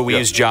in how we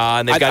use jaw,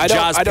 and they've got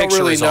Jaw's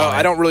pictures on it.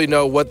 I don't really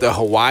know what the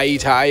Hawaii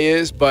tie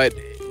is, but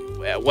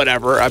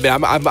whatever. I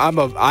mean,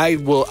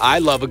 I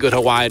love a good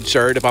Hawaiian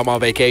shirt if I'm on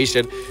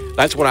vacation.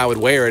 That's when I would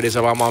wear it, is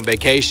if I'm on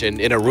vacation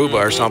in Aruba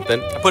or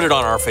something. I put it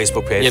on our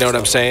Facebook page. You know what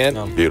I'm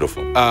saying?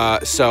 Beautiful.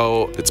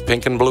 So it's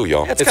pink and blue,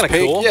 y'all. It's kind of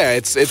cool. Yeah,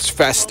 it's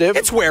festive.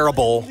 It's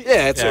wearable.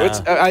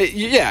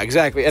 Yeah,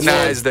 exactly. And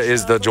now, is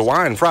the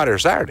Jawaiian Friday or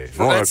Saturday?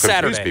 That's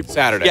Saturday.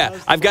 Saturday. Yeah,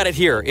 I've got it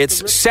here.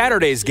 It's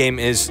Saturday's game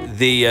is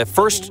the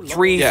first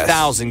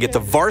 3,000 get the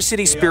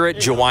Varsity Spirit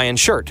Jawaiian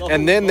shirt.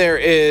 And then there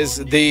is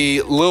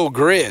the Lil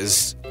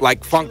Grizz,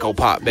 like Funko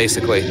Pop,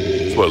 basically.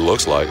 That's what it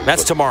looks like.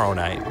 That's tomorrow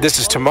night. This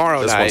is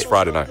tomorrow This night. one's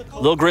Friday night.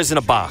 Lil Grizz in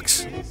a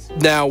box.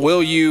 Now,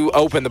 will you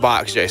open the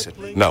box, Jason?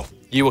 No.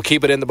 You will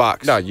keep it in the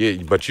box? No,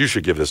 but you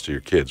should give this to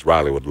your kids.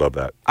 Riley would love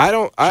that. I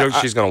don't.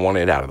 She's going to want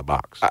it out of the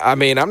box. I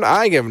mean,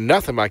 I ain't giving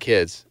nothing to my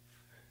kids.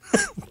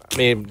 I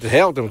mean, to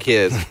hell with them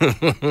kids.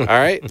 All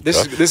right?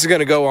 This is going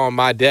to go on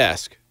my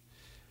desk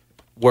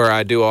where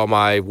I do all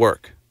my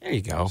work. There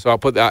you go. So I'll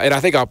put that, and I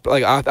think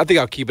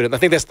I'll keep it in. I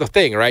think that's the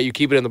thing, right? You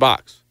keep it in the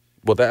box.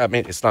 Well,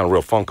 it's not a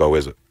real Funko,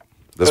 is it?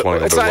 This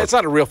one it's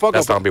not a real Funko.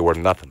 That's not going to be worth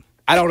nothing.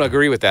 I don't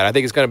agree with that. I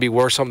think it's going to be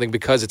worth something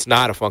because it's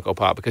not a Funko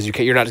Pop, because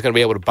you're not just going to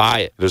be able to buy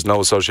it. There's no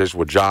association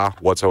with Ja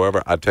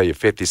whatsoever. I'd tell you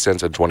 50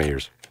 cents in 20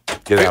 years.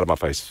 Get it out of my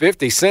face.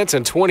 50 cents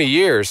in 20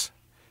 years.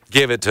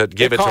 Give it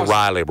to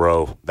Riley,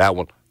 bro. That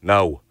one.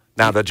 No.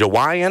 Now, the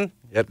Jawaiian,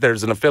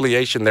 there's an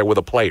affiliation there with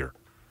a player.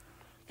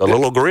 The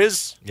little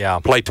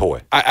Grizz, play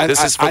toy.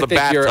 This is for the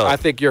bathtub. I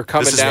think you're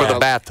coming down. This is for the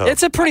bathtub.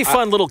 It's a pretty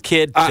fun little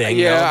kid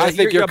thing. I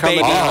think you're coming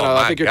down.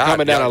 I think you're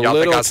coming down a little.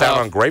 Y'all think I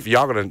sound ungrateful?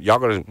 Y'all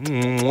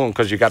gonna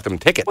because you got them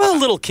tickets. Well,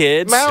 little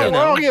kids.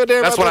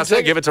 That's what I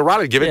said. Give it to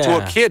Riley. Give it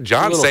to a kid.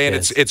 John's saying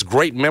it's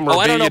great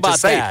memorabilia to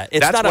say.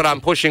 That's what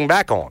I'm pushing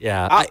back on.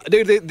 Yeah,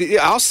 dude.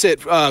 I'll sit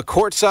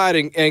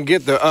courtside and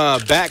get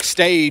the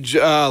backstage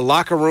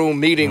locker room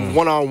meeting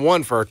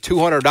one-on-one for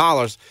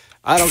 $200.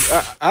 I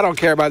don't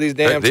care about these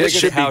damn tickets.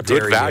 This should be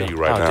good value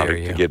right now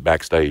to get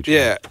backstage.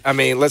 Yeah, I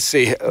mean, let's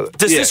see.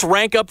 Does this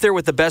rank up there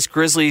with the best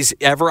Grizzlies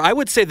ever? I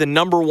would say the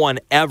number one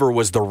ever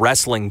was the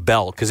wrestling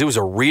belt, because it was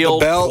a real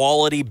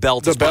quality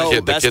belt. The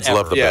kids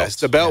love the belt. Yes,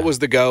 the belt was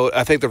the GOAT.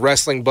 I think the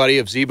wrestling buddy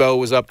of Zebo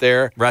was up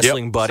there.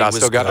 Wrestling buddy was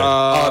still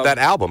got that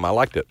album. I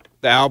liked it.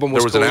 The album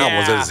was There was an album.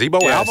 Was it a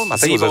Zebo album? I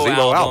think it was a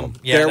Zebo album.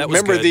 Yeah,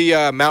 remember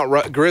the Mount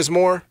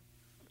Grismore?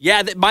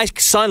 Yeah, my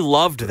son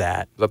loved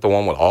that. Is that the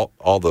one with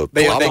all the?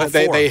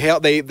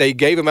 They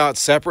gave them out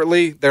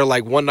separately. They're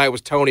like one night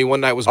was Tony,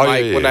 one night was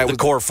Mike, one night was the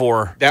Core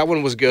 4. That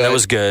one was good. That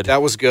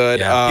was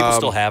good. Yeah, people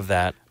still have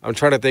that. I'm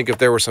trying to think if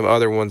there were some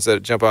other ones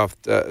that jump off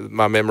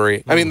my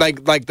memory. I mean,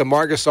 like the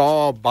Marcus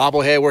All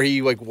bobblehead where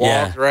he like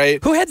walked,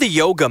 right? Who had the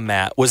yoga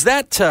mat? Was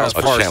that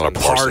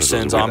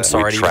Parsons? I'm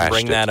sorry to even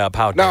bring that up.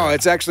 How no,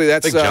 it's actually I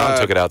think John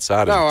took it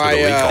outside.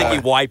 I think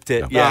he wiped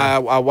it. Yeah,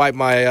 I wiped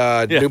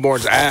my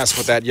newborn's ass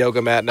with that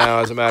yoga mat. Now,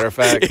 as a matter of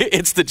fact,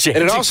 it's the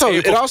changing and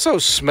it also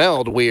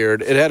smelled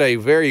weird. It had a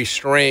very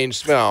strange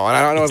smell, and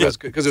I don't know if it's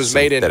because it was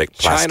made in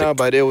China,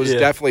 but it was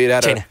definitely it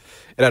had a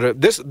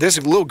this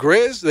little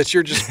Grizz that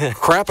you're just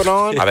crapping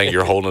on. I think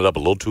you're holding it up a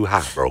little too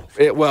high, bro.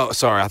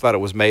 Sorry, I thought it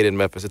was made in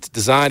Memphis. It's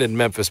designed in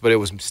Memphis, but it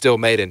was still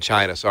made in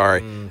China.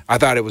 Sorry, I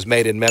thought it was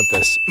made in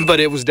Memphis, but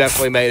it was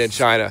definitely made in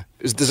China.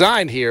 It was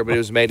designed here, but it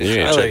was made in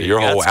China. Your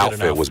whole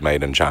outfit was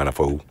made in China,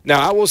 fool.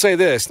 Now, I will say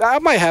this. I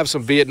might have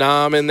some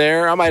Vietnam in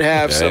there. I might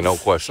have some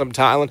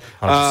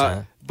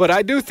Thailand. But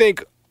I do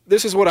think,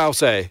 this is what I'll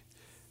say.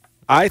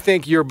 I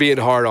think you're being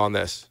hard on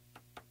this.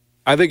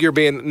 I think you're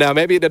being, now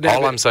maybe it doesn't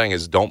All I'm saying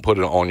is don't put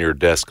it on your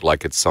desk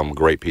like it's some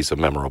great piece of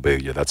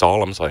memorabilia. That's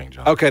all I'm saying,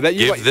 John. Okay.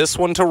 Give this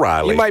one to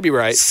Riley. You might be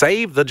right.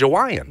 Save the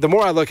Jawaiian. The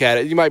more I look at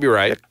it, you might be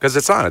right. Because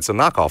it's a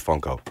knockoff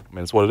Funko. I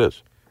mean, it's what it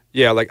is.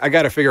 Yeah, like I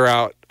got to figure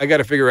out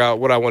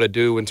what I want to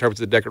do in terms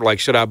of the decorative. Like,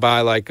 should I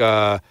buy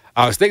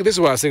this is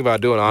what I was thinking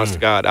about doing, honest to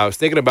God. I was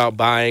thinking about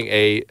buying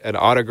an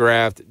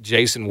autographed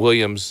Jason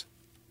Williams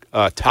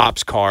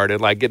Topps card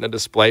and like getting a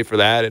display for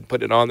that and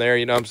putting it on there,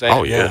 you know what I'm saying?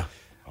 Oh, yeah.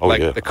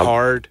 The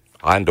card.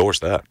 I endorse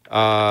that.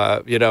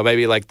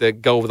 Maybe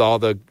like go with all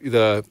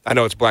the I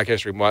know it's Black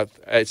History Month.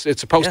 It's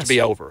supposed to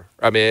be over.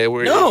 I mean,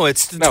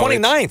 it's the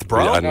 29th,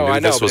 bro. I knew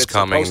this was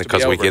coming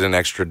because we get an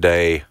extra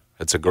day.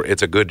 It's a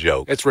good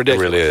joke. It's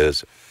ridiculous. It really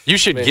is. You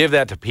should give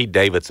that to Pete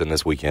Davidson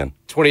this weekend.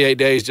 28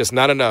 days, just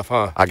not enough,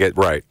 huh? I get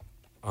right.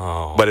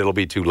 Oh. But it'll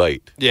be too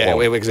late. Yeah,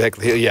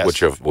 exactly. Yes.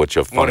 Which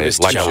are funny. It's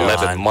like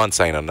 11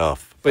 months ain't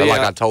enough. But like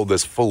I told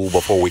this fool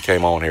before we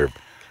came on here.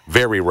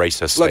 Very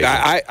racist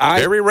statement.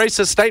 Very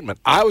racist statement.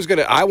 I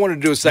wanted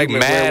to do a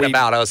segment mad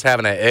about us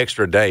having an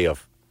extra day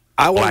of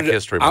Black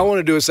History Month. I want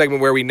to do a segment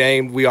where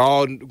we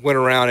all went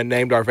around and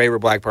named our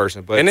favorite black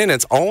person. But and then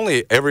it's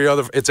only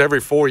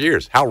every 4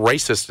 years. How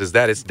racist is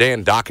that? It's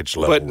Dan Dockich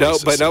level.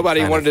 But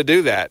nobody wanted to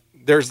do that.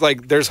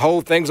 There's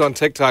whole things on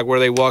TikTok where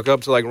they walk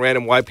up to like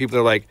random white people.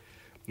 They're like,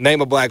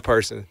 name a black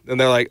person, and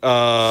they're like,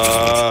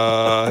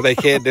 they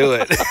can't do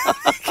it.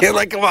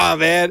 Like, come on,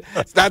 man,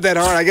 it's not that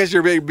hard. I guess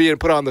you're being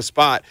put on the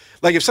spot.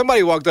 Like if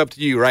somebody walked up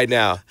to you right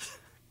now,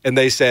 and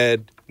they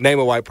said, name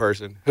a white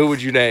person, who would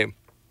you name?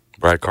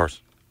 Brad Carson.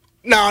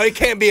 No, it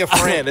can't be a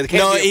friend.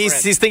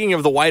 He's thinking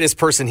of the whitest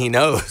person he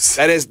knows.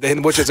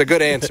 Which is a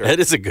good answer. That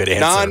is a good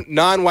answer.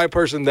 Non-white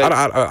person.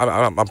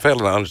 I'm failing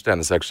to understand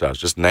this exercise.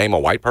 Just name a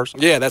white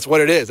person. Yeah, that's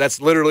what it is.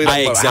 That's literally.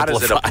 How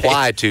does it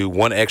apply to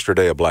one extra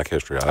day of Black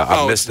History?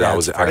 I missed it.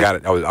 I got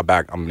it. I'm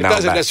back. It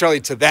doesn't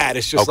necessarily to that.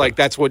 It's just like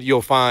that's what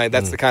you'll find.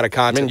 That's the kind of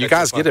content. I mean, you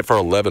guys get it for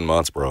 11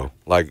 months, bro.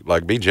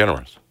 Like, be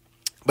generous.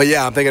 But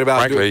yeah, I'm thinking about.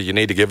 Frankly, you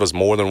need to give us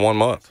more than 1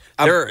 month.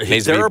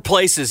 There are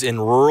places in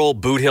rural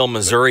Boot Hill,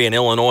 Missouri, and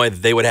Illinois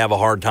that they would have a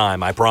hard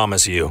time. I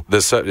promise you.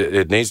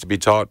 It needs to be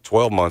taught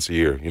 12 months a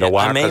year. You know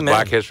why? Because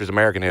Black history is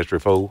American history,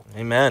 fool.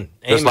 Amen.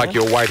 Just like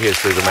your white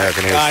history is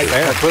American history.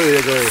 I completely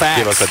agree.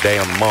 Facts. Give us a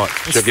damn month.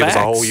 Should give us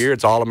a whole year.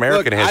 It's all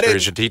American history. You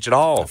should teach it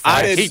all.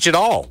 Teach it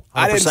all. 100%.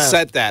 I didn't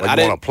set that. I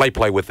didn't want to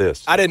play with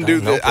this. I didn't do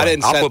this. I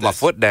didn't set this. I'll put my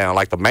foot down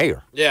like the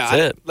mayor.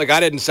 Yeah. I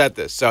didn't set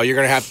this. So you're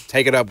going to have to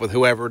take it up with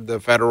whoever the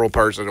federal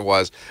person it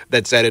was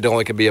that said it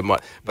only can be a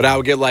month. But I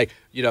would get like,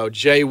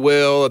 Jay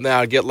Will, and then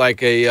I'd get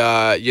like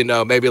a,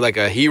 maybe like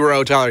a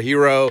Hero, Tyler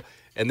Hero,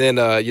 and then,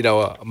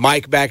 a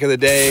Mike back in the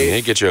day.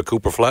 You get you a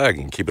Cooper flag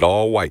and keep it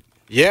all white.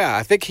 Yeah,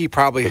 I think he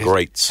probably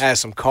has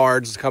some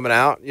cards coming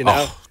out,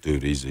 Oh,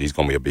 dude, he's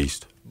going to be a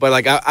beast. But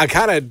like I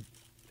kind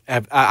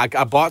of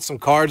I bought some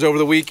cards over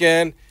the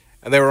weekend,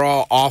 and they were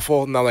all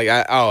awful. And I'm like,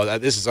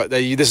 this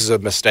is a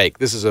mistake.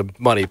 This is a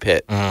money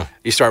pit.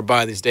 You start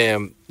buying these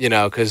damn,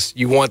 because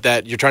you want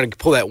that. You're trying to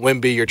pull that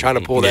Wemby. You're trying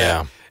to pull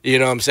that. You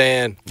know what I'm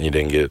saying? You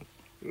didn't get it.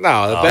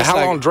 No, the best.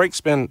 How long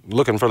Drake's been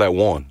looking for that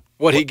one?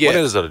 What'd he get? What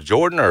is it, a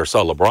Jordan or a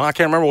LeBron? I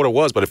can't remember what it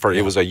was, but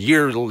it was a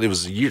year. It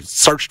was a year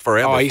searched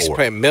forever. Oh, he's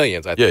paying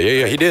millions. I think.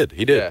 Yeah. He did.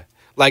 Yeah.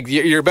 Like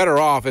you're better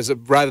off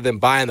rather than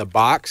buying the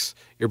box.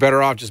 You're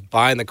better off just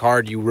buying the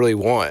card you really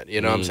want. You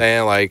know what I'm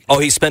saying? Like,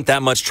 he spent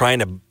that much trying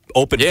to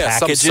open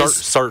packages.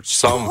 Search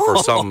some for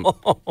some.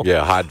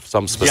 Hide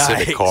some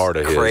specific card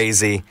of his.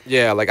 Crazy.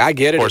 Yeah, like I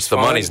get it. Of course, the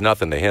money's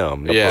nothing to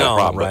him. No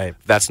problem. Right.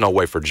 That's no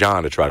way for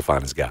John to try to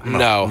find his guy.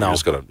 No.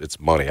 It's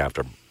money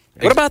after.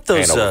 What about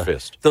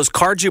those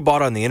cards you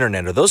bought on the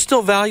internet? Are those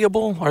still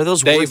valuable? Are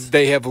those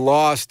They have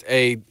lost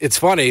it's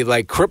funny,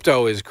 like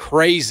crypto is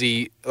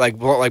crazy, like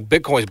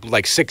Bitcoin's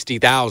like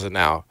 60,000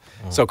 now.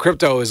 So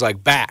crypto is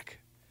like back.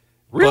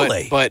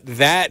 Really? But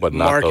that But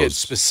not market those.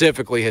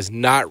 specifically has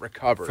not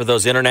recovered. For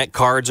those internet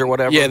cards or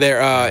whatever?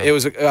 Yeah, it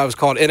was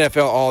called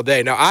NFL All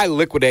Day. Now, I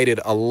liquidated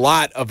a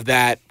lot of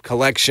that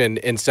collection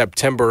in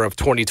September of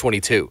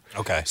 2022.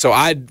 Okay. So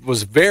I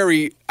was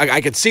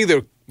I could see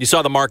You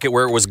saw the market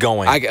where it was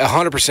going.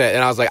 100%,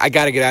 and I was like, I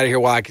got to get out of here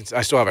while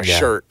I still have a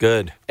shirt.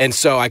 Good. And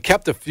so I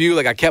kept a few,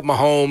 like I kept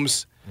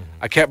Mahomes,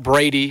 I kept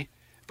Brady,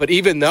 but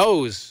even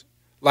those,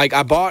 like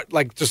I bought,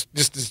 like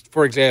just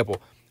for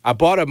example, I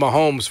bought a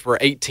Mahomes for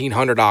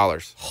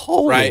 $1,800.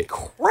 Holy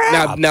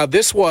crap. Now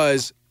this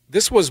was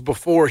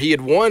before he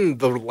had won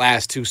the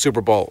last 2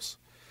 Super Bowls.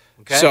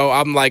 Okay. So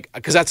I'm like,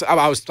 because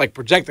I was like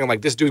projecting,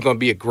 like this dude's going to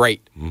be a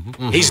great.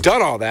 Mm-hmm. He's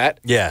done all that.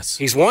 Yes.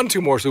 He's won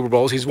 2 more Super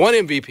Bowls. He's won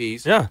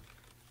MVPs. Yeah.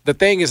 The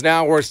thing is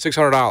now worth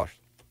 $600.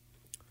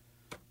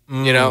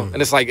 You know,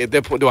 and it's like,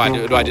 do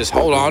I just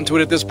hold on to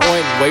it at this point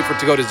and wait for it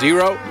to go to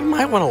zero? You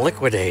might want to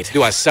liquidate.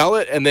 Do I sell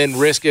it and then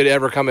risk it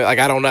ever coming? Like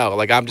I don't know.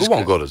 Like I'm just. It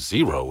won't go to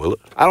zero, will it?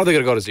 I don't think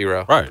it'll go to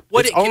zero. Right.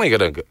 It's only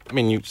going to. I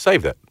mean, you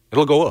save that.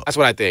 It'll go up. That's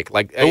what I think.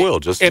 Like it will.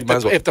 Just if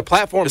the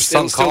platform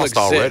still exists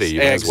already, you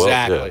may as well,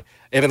 exactly.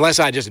 If unless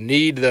I just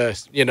need the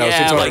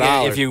 $600.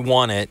 Like if you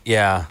want it,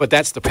 yeah. But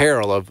that's the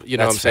peril of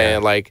what I'm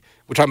saying. Like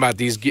we're talking about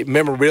these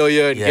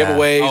memorabilia and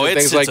giveaways and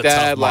things like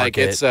that. Like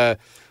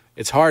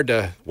it's hard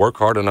to work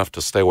hard enough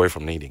to stay away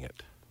from needing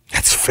it.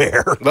 That's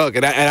fair. Look,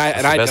 and I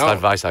That's the best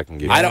advice I can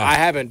give you. I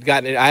haven't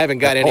got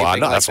anything. I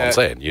know, that's what I'm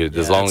saying.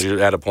 As long as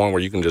you're at a point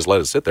where you can just let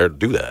it sit there,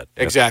 do that.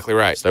 Exactly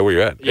right. Stay where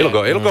you're at. Yeah.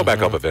 It'll go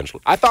back up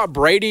eventually. I thought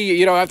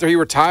Brady, after he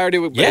retired,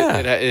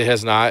 it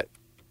has not.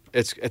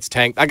 It's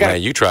tanked.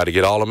 Man, you tried to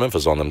get all of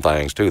Memphis on them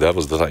things too. That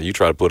was the thing. You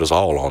tried to put us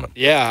all on it.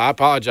 Yeah, I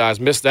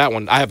apologize. Missed that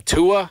one. I have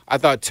Tua. I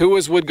thought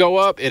Tua's would go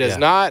up. It has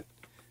not.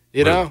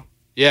 You know?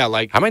 Yeah,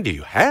 like. How many do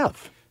you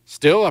have?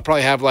 Still, I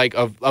probably have like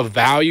a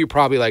value,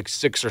 probably like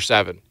 6 or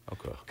 7.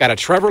 Okay. Got a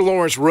Trevor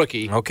Lawrence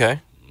rookie. Okay.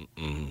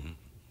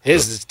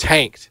 His is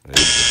tanked.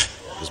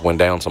 Just went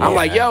down some more. I'm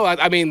like,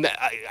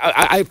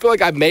 I feel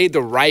like I made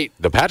the right.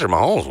 The Patrick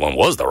Mahomes one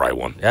was the right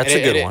one. That's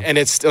a good one. And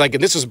it's like,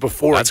 and this was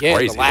before That's again,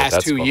 crazy. the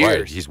last 2 years.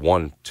 Right. He's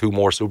won 2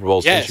 more Super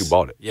Bowls since you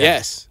bought it.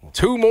 Yes.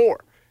 2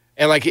 more.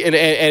 And like, and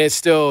it's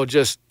still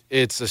just,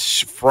 it's a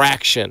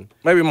fraction.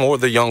 Maybe more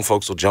of the young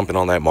folks will jump in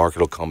on that market,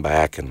 will come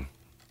back and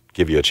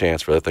give you a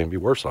chance for that thing to be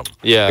worth something.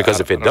 Yeah. Because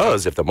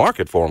if the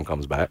market for him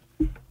comes back,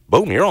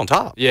 boom, you're on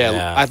top.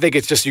 Yeah. I think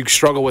it's just you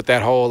struggle with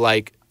that whole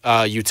like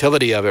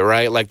utility of it,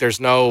 right? Like there's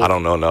no. I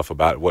don't know enough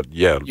about what.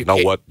 Yeah. You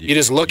You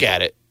just look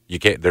at it. You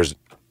can't. There's.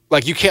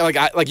 Like you can't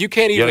you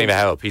can't even. You don't even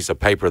have a piece of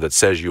paper that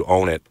says you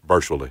own it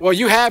virtually. Well,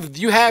 you have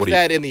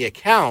that in the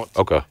account.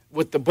 Okay.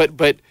 With the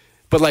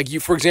but like you,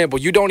 for example,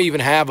 you don't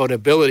even have an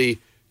ability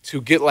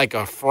to get like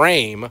a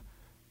frame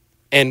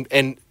and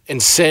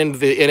send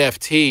the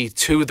NFT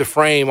to the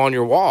frame on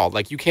your wall.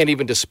 Like you can't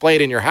even display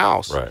it in your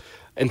house. Right.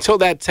 Until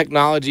that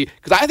technology,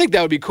 because I think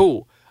that would be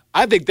cool.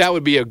 I think that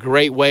would be a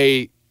great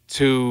way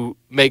to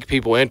make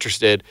people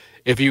interested.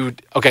 If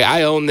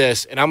I own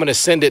this and I'm going to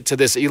send it to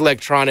this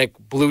electronic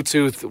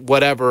Bluetooth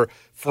whatever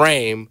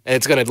frame and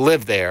it's going to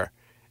live there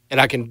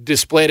and I can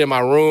display it in my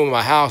room,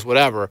 my house,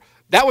 whatever.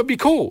 That would be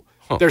cool.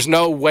 Huh. There's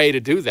no way to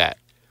do that.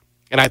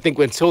 And I think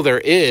until there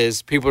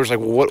is, people are just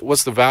like, well,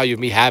 what's the value of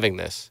me having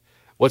this?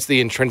 What's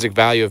the intrinsic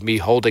value of me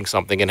holding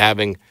something and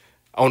having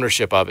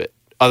ownership of it,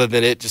 other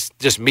than it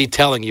just me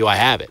telling you I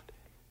have it?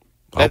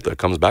 I hope that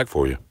comes back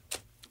for you.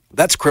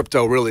 That's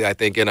crypto, really. I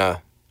think in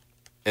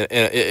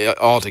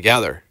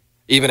altogether,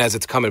 even as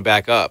it's coming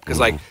back up, because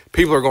like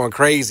people are going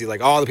crazy.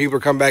 Like all the people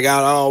are coming back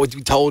out. Oh, we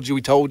told you.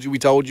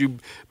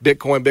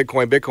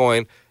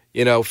 Bitcoin.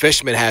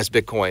 Fishman has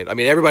Bitcoin. I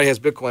mean, everybody has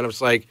Bitcoin. I'm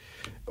just like,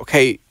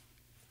 okay,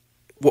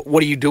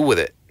 what do you do with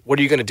it? What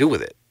are you going to do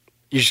with it?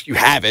 You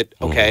have it,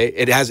 okay?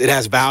 It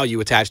has value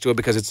attached to it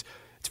because its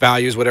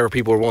value is whatever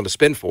people are willing to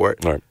spend for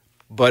it. Right.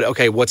 But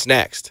okay, what's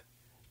next?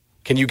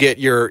 Can you get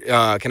your?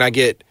 Can I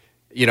get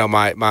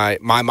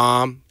my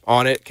mom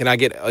on it? Can I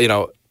get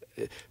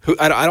who?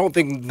 I don't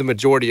think the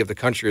majority of the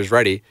country is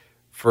ready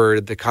for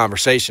the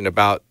conversation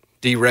about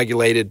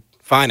deregulated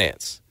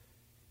finance.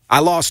 I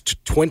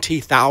lost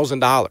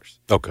 $20,000.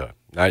 Okay,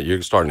 now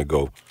you're starting to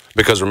go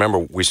because remember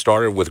we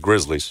started with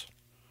Grizzlies.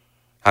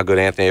 How good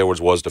Anthony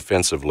Edwards was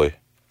defensively.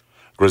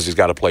 Grizzlies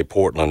got to play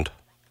Portland.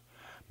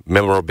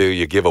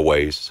 Memorabilia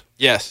giveaways.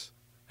 Yes.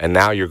 And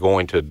now you're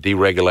going to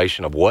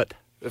deregulation of what?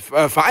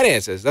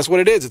 Finances. That's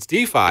what it is. It's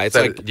DeFi.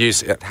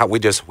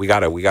 It's we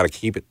gotta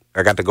keep it.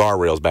 I got the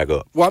guardrails back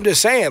up. Well, I'm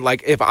just saying,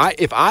 like if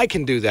I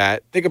can do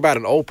that, think about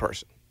an old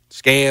person,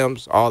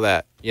 scams, all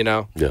that,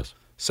 Yes.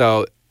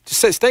 So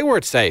just stay where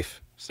it's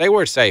safe. Stay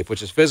where it's safe,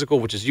 which is physical,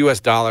 which is U.S.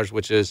 dollars,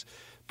 which is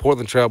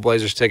Portland Trail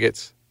Blazers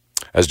tickets.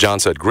 As John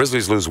said,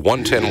 Grizzlies lose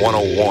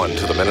 110-101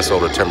 to the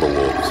Minnesota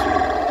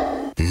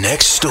Timberwolves.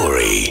 Next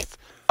story.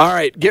 All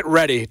right, get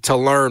ready to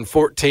learn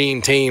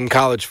 14-team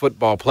college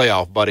football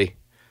playoff, buddy.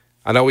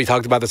 I know we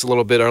talked about this a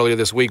little bit earlier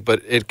this week,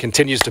 but it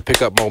continues to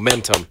pick up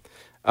momentum.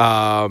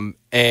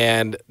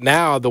 And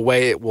now the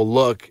way it will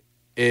look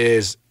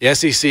is the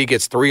SEC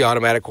gets 3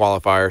 automatic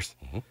qualifiers.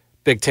 Mm-hmm.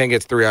 Big Ten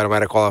gets 3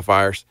 automatic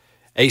qualifiers.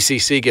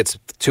 ACC gets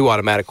 2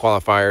 automatic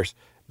qualifiers.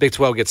 Big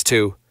 12 gets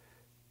 2.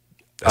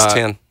 That's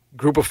 10.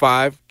 Group of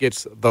 5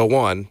 gets the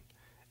 1.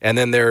 And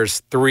then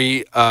there's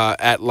 3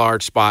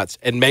 at-large spots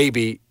and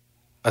maybe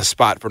a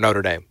spot for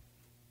Notre Dame.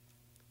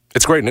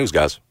 It's great news,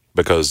 guys,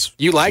 because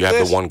you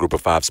have the 1 group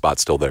of 5 spot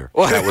still there.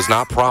 That was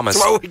not promised.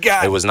 That's what we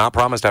got. It was not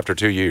promised after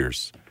 2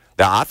 years.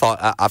 Now,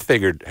 I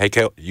figured, hey,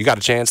 you got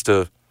a chance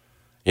to,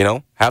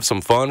 have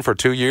some fun for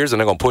 2 years, and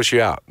they're going to push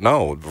you out.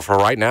 No, for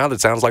right now, that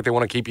sounds like they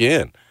want to keep you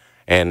in.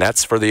 And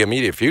that's for the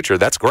immediate future.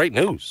 That's great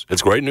news.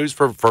 It's great news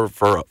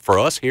for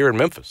us here in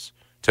Memphis,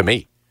 to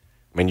me.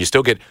 I mean,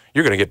 you're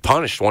going to get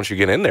punished once you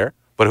get in there,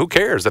 but who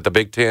cares that the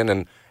Big Ten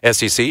and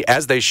SEC,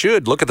 as they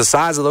should, look at the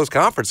size of those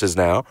conferences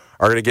now,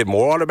 are going to get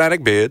more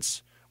automatic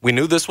bids. We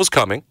knew this was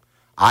coming.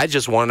 I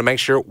just wanted to make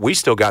sure we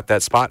still got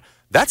that spot.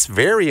 That's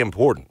very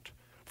important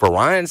for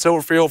Ryan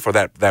Silverfield, for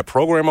that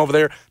program over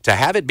there, to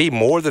have it be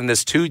more than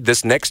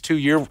this next 2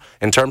 year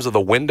in terms of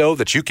the window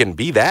that you can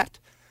be that.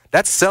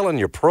 That's selling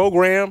your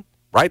program,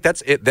 right?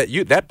 That's it.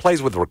 That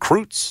plays with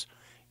recruits,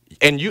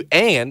 and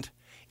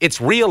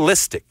it's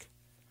realistic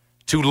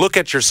to look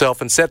at yourself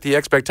and set the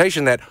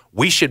expectation that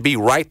we should be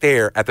right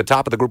there at the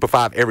top of the group of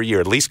 5 every year,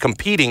 at least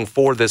competing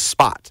for this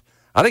spot.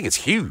 I think it's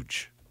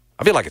huge.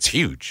 I feel like it's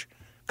huge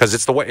because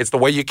it's the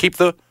way you keep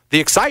the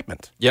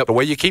excitement. Yep. The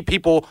way you keep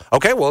people,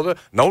 okay, well,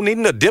 no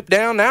needing to dip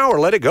down now or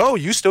let it go.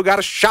 You still got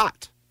a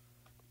shot,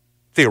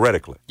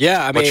 theoretically.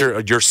 Yeah, I mean,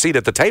 but your seat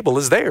at the table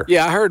is there.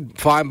 Yeah, I heard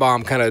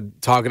Feinbaum kind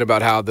of talking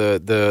about how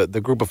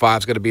the group of 5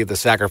 is going to be the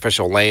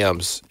sacrificial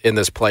lambs in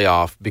this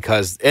playoff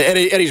because, and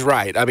he's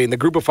right. I mean, the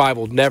group of 5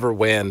 will never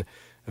win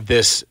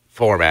this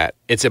format.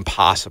 It's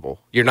impossible.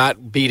 You're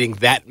not beating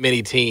that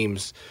many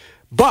teams,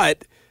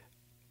 but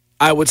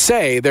I would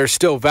say there's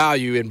still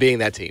value in being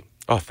that team.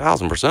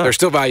 1,000%. There's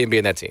still value in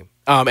being that team,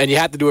 and you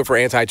have to do it for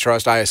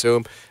antitrust, I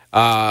assume.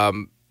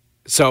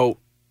 So.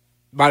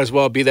 Might as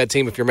well be that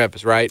team if you're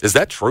Memphis, right? Is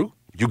that true?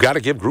 You got to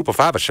give Group of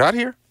 5 a shot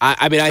here?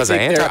 I think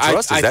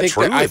antitrust, is that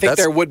true? I think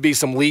there would be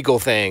some legal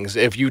things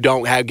if you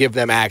don't give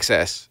them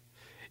access.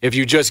 If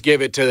you just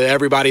give it to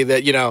everybody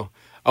that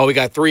we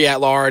got 3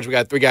 at large, we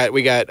got.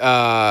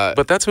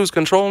 But that's who's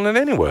controlling it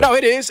anyway. No,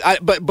 it is.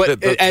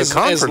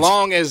 As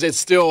long as it's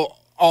still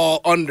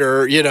all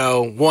under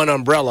one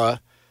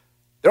umbrella,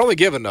 they're only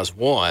giving us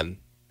 1.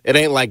 It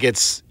ain't like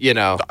it's You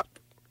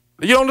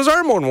don't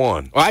deserve more than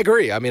 1. Well, I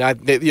agree. I mean,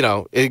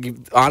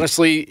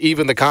 honestly,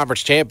 even the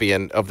conference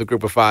champion of the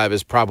group of 5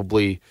 is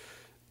probably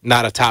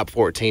not a top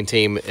 14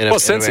 team.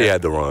 Since he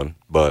had the run,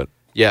 but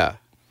yeah,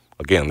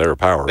 again, they're a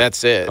power.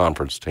 That's it.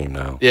 Conference team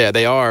now. Yeah,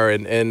 they are,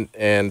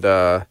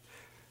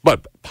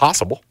 but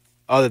possible.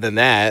 Other than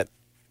that,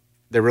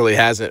 there really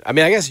hasn't. I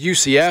mean, I guess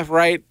UCF,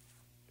 right?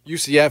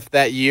 UCF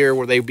that year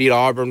where they beat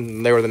Auburn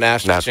and they were the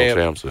national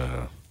champs.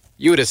 Yeah.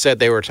 You would have said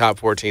they were a top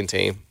 14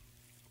 team.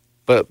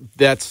 But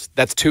that's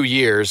 2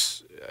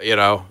 years,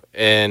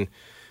 and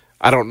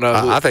I don't know.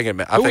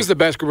 Who was the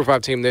best Group of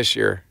 5 team this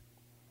year?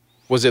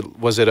 Was it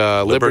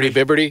Liberty?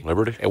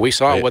 Liberty. And we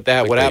saw what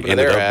happened to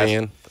their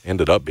ass.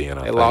 Ended up being.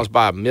 They lost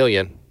by 1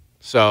 million.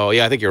 So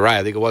yeah, I think you're right.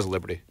 I think it was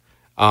Liberty.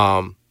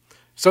 So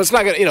it's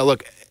not gonna.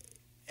 Look,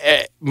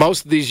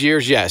 most of these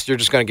years, yes, you're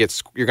gonna get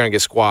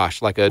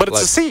squashed But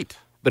it's a seat.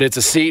 But it's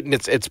a seat, and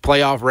it's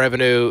playoff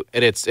revenue,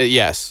 and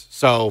yes.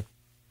 So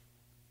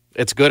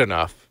it's good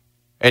enough.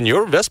 And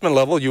your investment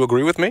level, you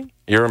agree with me?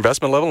 Your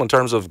investment level in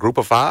terms of Group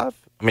of 5?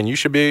 I mean, you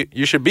should be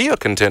a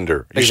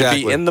contender. You should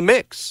be in the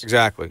mix.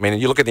 Exactly. I mean,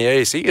 you look at the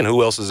AAC and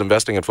who else is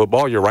investing in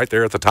football, you're right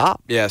there at the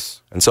top.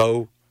 Yes. And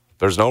so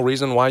there's no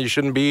reason why you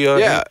shouldn't be.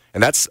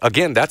 And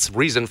that's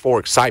reason for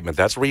excitement.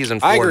 That's reason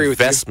for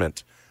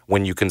investment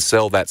when you can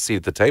sell that seat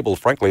at the table.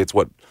 Frankly, it's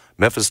what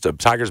Memphis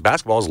Tigers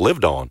basketball has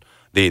lived on.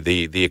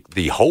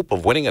 The hope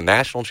of winning a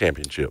national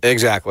championship.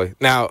 Exactly.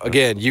 Now,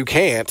 again, you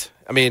can't.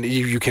 I mean,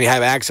 you can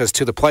have access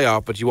to the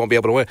playoff, but you won't be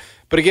able to win.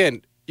 But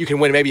again, you can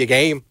win maybe a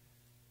game,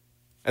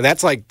 and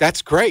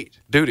that's great,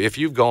 dude. If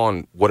you've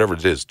gone whatever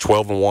it is,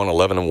 12-1,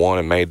 11-1,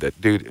 and made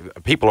that, dude,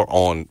 people are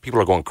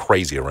going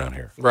crazy around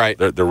here. Right.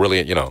 They're really,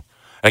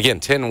 again,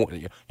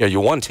 10.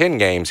 You won 10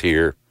 games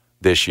here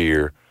this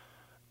year.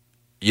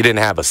 You didn't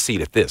have a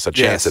seat at this, a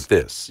chance at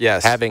this.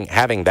 Yes.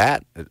 Having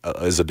that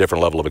is a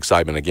different level of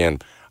excitement. Again,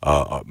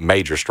 a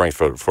major strength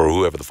for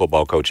whoever the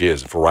football coach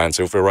is. And for Ryan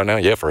Silverfield right now,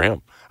 yeah, for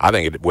him. I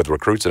think with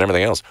recruits and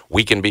everything else,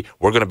 we're going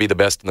to be the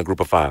best in the Group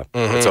of 5.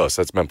 Mm-hmm. That's us.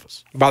 That's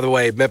Memphis. By the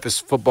way, Memphis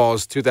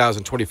football's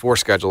 2024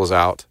 schedule is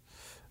out.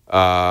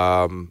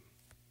 Florida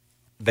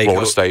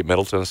State,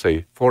 Middle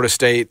Tennessee. Florida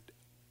State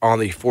on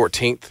the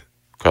 14th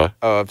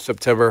of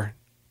September.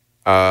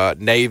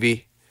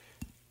 Navy.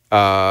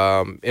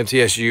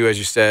 MTSU, as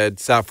you said,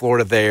 South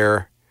Florida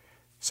there.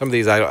 Some of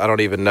these I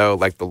don't even know,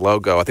 like the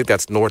logo. I think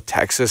that's North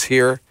Texas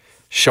here,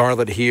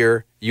 Charlotte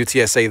here,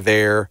 UTSA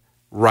there,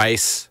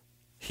 Rice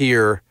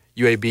here,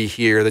 UAB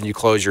here. Then you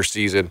close your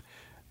season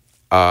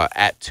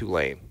at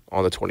Tulane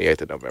on the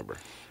 28th of November.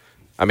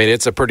 I mean,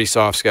 it's a pretty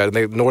soft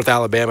schedule. North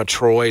Alabama,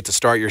 Troy to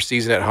start your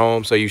season at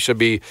home. So you should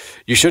be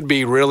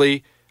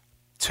really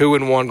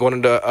 2-1 going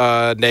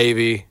into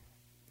Navy,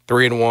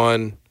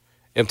 3-1.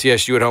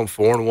 MTSU at home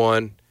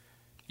 4-1.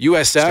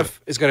 USF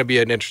is going to be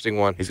an interesting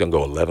one. He's going to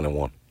go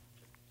 11-1.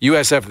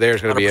 USF there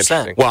is going to be 100%.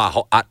 interesting.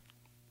 Well,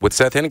 with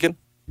Seth Hennigan,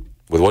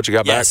 with what you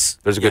got back,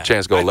 there's a good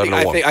chance to go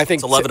 11-1. I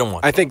think it's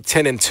 11-1. I think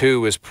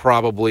 10-2 is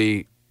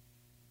probably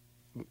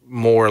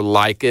more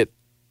like it,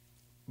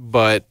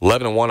 but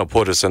 11-1 will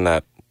put us in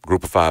that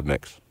group of 5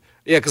 mix.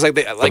 Yeah, because like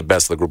the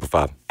best of the group of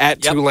 5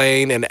 at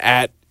Tulane and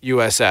at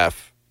USF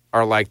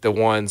are like the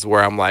ones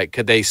where I'm like,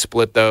 could they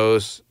split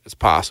those? It's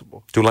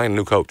possible. Tulane,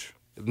 new coach.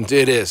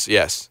 It is,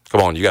 yes. Come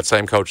on, you got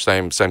same coach,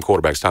 same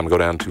quarterback. It's time to go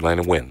down to Tulane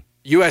and win.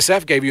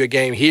 USF gave you a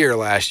game here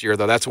last year,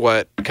 though. That's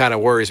what kind of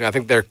worries me. I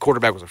think their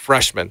quarterback was a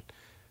freshman,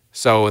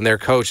 and their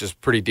coach is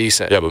pretty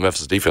decent. Yeah, but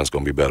Memphis' defense is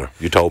going to be better.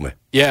 You told me.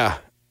 Yeah.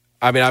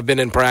 I mean, I've been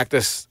in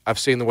practice. I've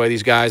seen the way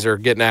these guys are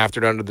getting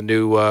after it under the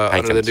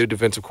new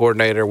defensive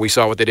coordinator. We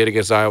saw what they did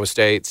against Iowa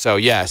State. So,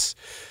 yes.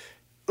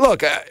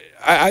 Look,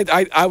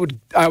 I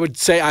would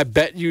say I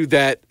bet you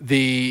that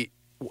the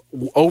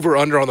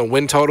over-under on the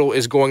win total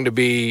is going to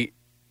be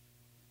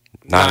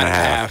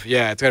 9.5.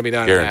 Yeah, it's going to be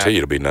 9.5. Guarantee you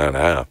it'll be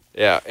 9.5.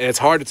 Yeah, and it's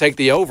hard to take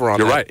the over on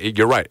that.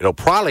 You're right. It'll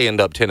probably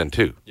end up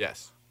 10-2.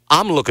 Yes.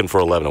 I'm looking for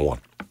 11-1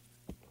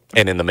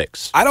 and in the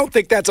mix. I don't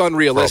think that's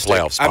unrealistic. For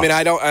a playoff spot. I mean,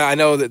 I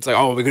know that it's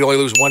like, we could only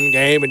lose one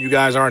game and you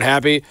guys aren't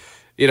happy.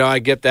 I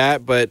get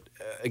that, but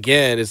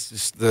again, it's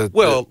just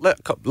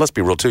let's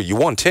be real too. You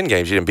won 10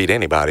 games, you didn't beat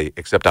anybody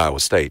except Iowa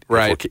State.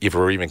 Right. If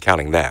we're even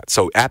counting that.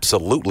 So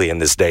absolutely in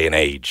this day and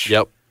age,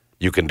 yep,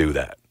 you can do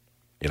that.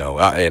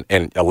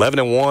 And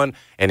 11-1,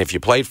 and if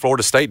you played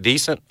Florida State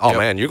decent,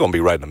 man, you're going to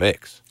be right in the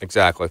mix.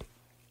 Exactly.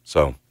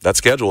 So that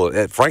schedule,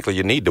 frankly,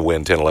 you need to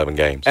win 10, 11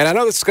 games. And I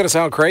know this is going to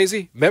sound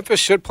crazy. Memphis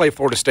should play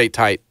Florida State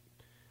tight.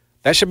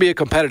 That should be a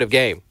competitive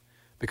game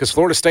because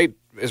Florida State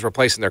is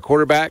replacing their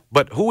quarterback.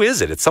 But who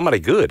is it? It's somebody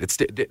good. Is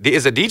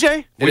it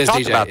DJ? We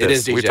talked about this. It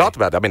is DJ. We talked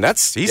about that. I mean,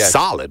 he's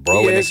solid,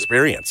 bro, and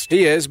experienced.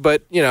 He is,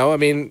 but,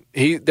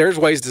 there's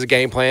ways to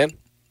game plan.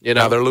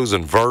 Now they're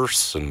losing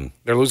Verse.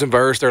 They're losing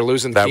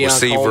that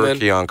receiver,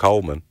 Keon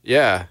Coleman.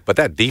 Yeah. But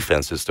that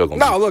defense is still going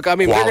to be look, I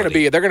mean,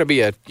 quality. they're going to be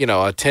a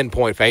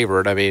 10-point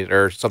favorite,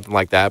 or something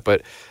like that.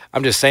 But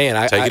I'm just saying.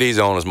 Take it easy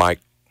on us,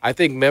 Mike. I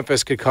think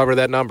Memphis could cover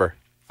that number.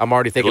 I'm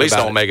already thinking about it. At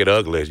least don't make it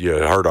ugly. You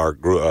hurt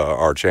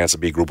our chance to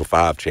be Group of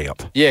 5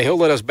 champ. Yeah, he'll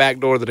let us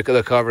backdoor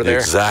the cover there.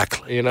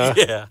 Exactly.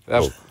 Yeah.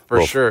 That's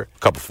for sure. A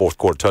couple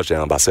fourth-quarter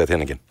touchdowns by Seth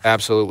Hennigan.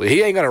 Absolutely.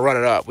 He ain't going to run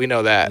it up. We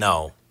know that.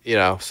 No.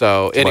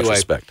 So anyway. Much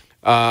respect.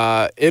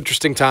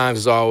 Interesting times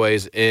as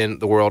always in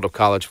the world of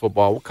college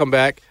football. We'll come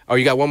back. Oh,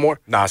 you got one more?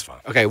 No, it's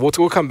fine. Okay, we'll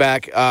come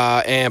back,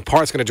 and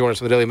Part's going to join us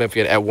from the Daily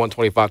Memphian at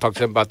 1:25. Talk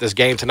to him about this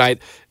game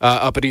tonight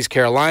up at East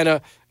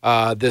Carolina.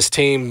 This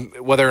team,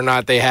 whether or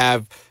not they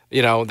have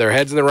their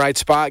heads in the right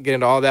spot. Get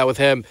into all that with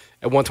him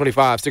at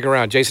 1:25. Stick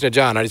around. Jason and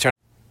John.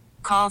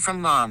 Call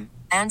from mom.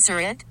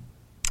 Answer it.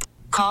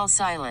 Call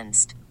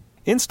silenced.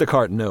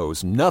 Instacart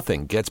knows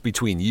nothing gets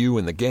between you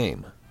and the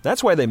game.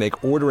 That's why they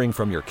make ordering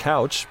from your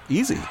couch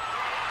easy.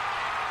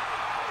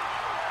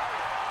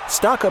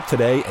 Stock up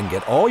today and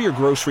get all your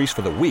groceries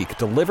for the week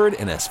delivered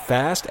in as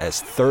fast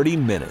as 30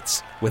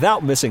 minutes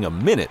without missing a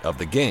minute of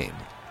the game.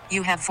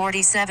 You have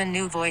 47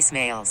 new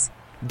voicemails.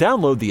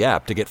 Download the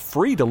app to get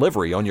free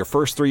delivery on your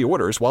first 3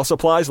 orders while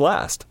supplies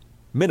last.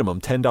 Minimum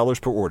 $10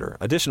 per order.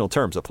 Additional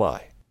terms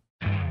apply.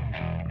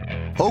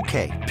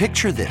 Okay,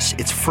 picture this.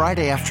 It's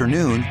Friday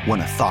afternoon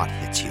when a thought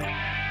hits you.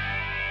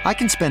 I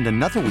can spend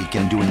another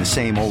weekend doing the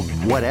same old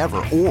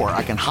whatever, or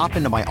I can hop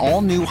into my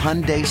all-new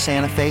Hyundai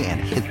Santa Fe and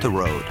hit the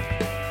road.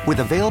 With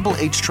available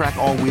H-Track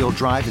all-wheel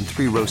drive and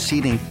 3-row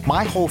seating,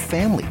 my whole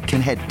family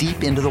can head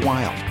deep into the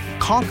wild.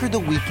 Conquer the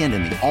weekend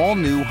in the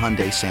all-new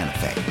Hyundai Santa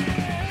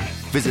Fe.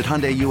 Visit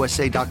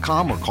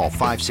HyundaiUSA.com or call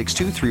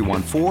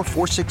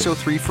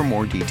 562-314-4603 for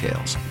more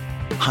details.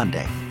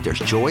 Hyundai, there's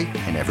joy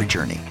in every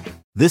journey.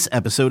 This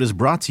episode is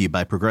brought to you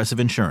by Progressive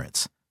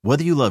Insurance.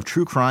 Whether you love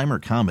true crime or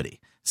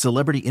comedy,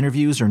 celebrity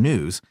interviews or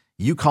news,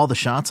 you call the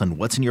shots on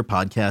what's in your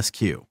podcast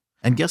queue.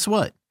 And guess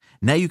what?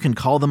 Now you can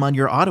call them on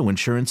your auto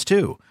insurance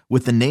too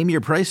with the Name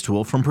Your Price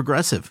tool from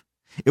Progressive.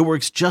 It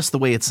works just the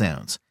way it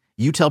sounds.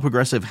 You tell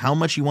Progressive how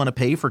much you want to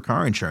pay for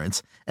car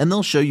insurance, and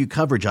they'll show you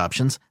coverage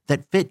options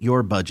that fit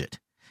your budget.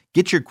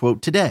 Get your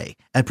quote today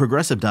at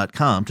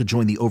Progressive.com to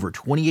join the over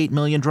 28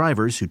 million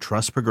drivers who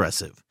trust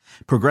Progressive.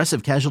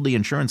 Progressive Casualty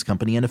Insurance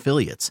Company and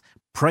Affiliates.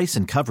 Price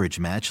and coverage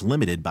match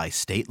limited by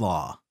state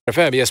law.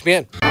 FM,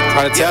 ESPN.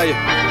 Trying to tell you,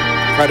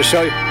 trying to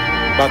show you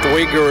about the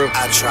Weed Guru.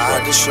 I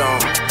tried to show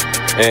him.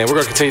 And we're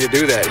going to continue to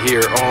do that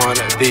here on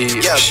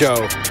the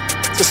show.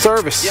 It's a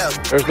service.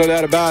 There's no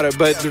doubt about it.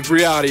 But the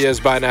reality is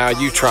by now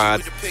you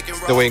tried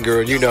the Weed Guru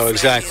and you know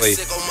exactly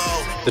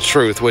the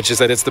truth, which is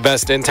that it's the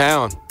best in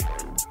town.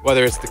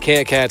 Whether it's the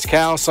Can't Catch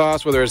Cow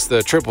sauce, whether it's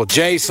the Triple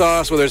J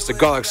sauce, whether it's the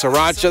garlic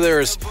sriracha,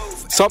 there's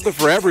something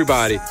for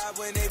everybody.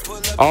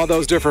 All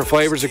those different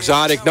flavors,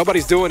 exotic.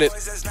 Nobody's doing it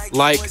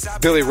like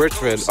Billy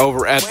Richmond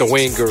over at the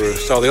Wing Guru.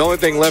 So the only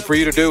thing left for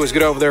you to do is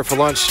get over there for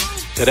lunch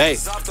today.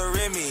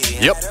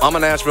 Yep, I'm a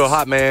Nashville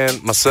hot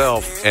man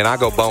myself, and I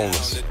go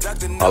boneless.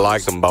 I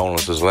like them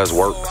bonelesses. Let's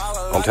work.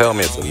 Don't tell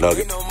me it's a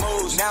nugget.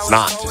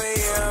 not.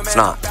 It's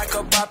not.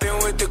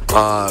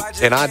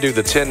 And I do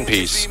the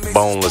 10-piece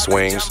boneless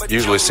wings.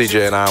 Usually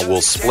CJ and I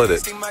will split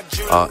it.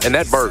 And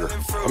that burger,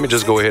 let me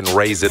just go ahead and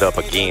raise it up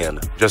again,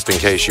 just in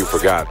case you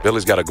forgot.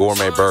 Billy's got a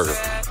gourmet burger.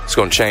 It's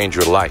going to change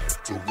your life.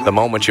 The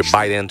moment you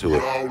bite into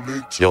it,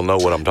 you'll know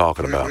what I'm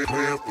talking about.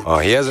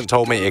 He hasn't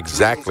told me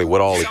exactly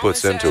what all he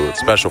puts into it,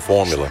 special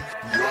formula.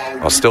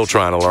 I'm still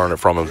trying to learn it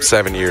from him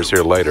 7 years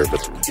here later.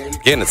 But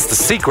again, it's the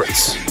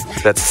secrets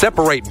that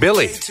separate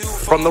Billy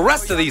from the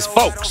rest of these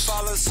folks.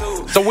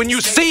 So when you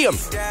see him,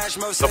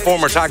 the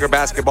former Tiger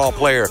basketball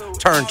player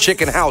turned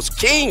Chicken House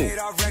King,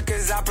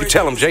 you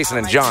tell him Jason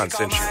and John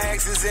sent you.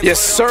 Yes,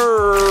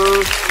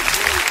 sir.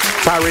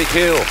 Tyreke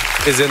Hill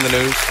is in the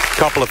news.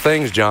 Couple of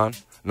things, John.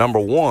 Number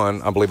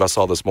one, I believe I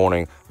saw this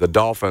morning, the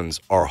Dolphins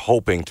are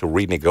hoping to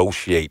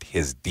renegotiate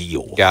his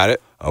deal. Got it.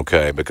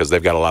 Okay, because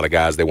they've got a lot of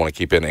guys they want to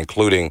keep in,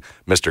 including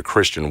Mr.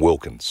 Christian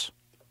Wilkins.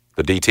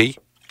 The DT,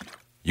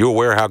 you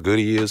aware how good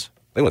he is?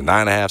 I think it was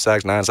 9.5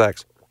 sacks, 9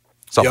 sacks,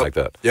 something like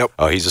that. Yep.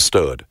 He's a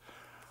stud.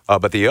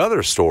 But the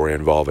other story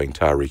involving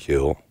Tyreke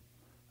Hill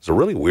is a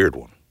really weird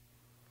one.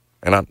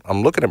 And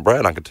I'm looking at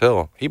Brad, I can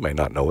tell he may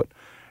not know it.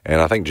 And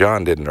I think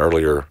John didn't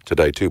earlier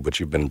today too, but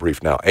you've been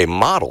briefed now. A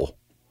model,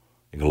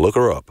 you can look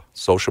her up,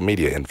 social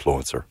media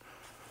influencer,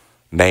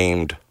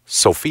 named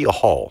Sophia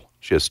Hall.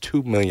 She has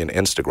 2 million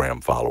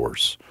Instagram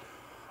followers.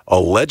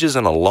 Alleges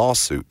in a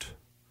lawsuit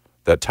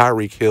that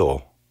Tyreke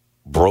Hill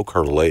broke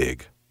her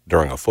leg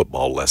during a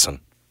football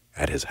lesson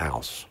at his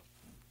house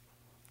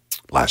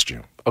last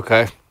June.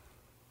 Okay.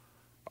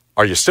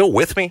 Are you still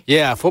with me?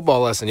 Yeah,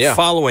 football lesson, yeah.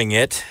 Following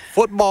it.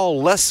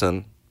 Football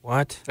lesson.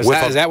 What? Is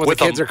that what the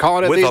kids are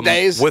calling it these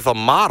days? With a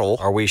model.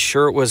 Are we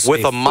sure it was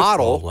with a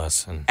model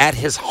lesson at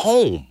his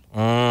home?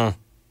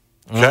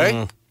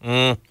 Okay?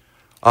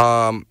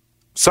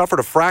 Suffered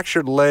a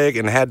fractured leg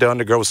and had to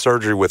undergo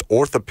surgery with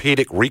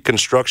orthopedic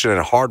reconstruction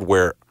and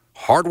hardware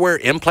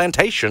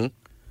implantation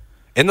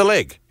in the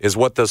leg, is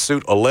what the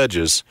suit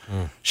alleges.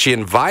 She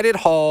invited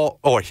Hall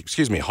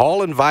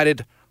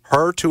invited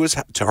her to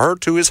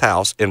his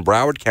house in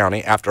Broward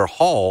County after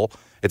Hall.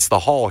 It's the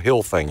Hall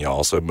Hill thing,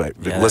 y'all, so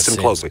listen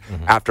closely.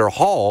 Mm-hmm. After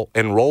Hall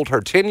enrolled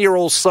her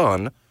 10-year-old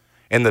son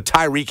in the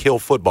Tyreke Hill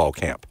football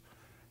camp.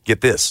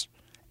 Get this.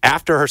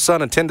 After her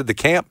son attended the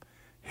camp,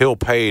 Hill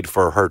paid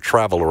for her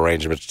travel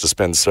arrangements to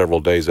spend several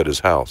days at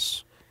his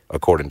house,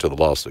 according to the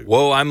lawsuit.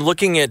 Whoa, I'm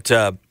looking at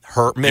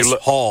her, Miss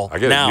Hall,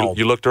 now.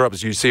 You looked her up.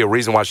 You see a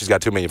reason why she's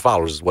got 2 million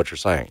followers is what you're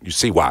saying. You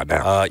see why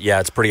now. Yeah,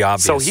 it's pretty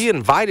obvious. So he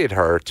invited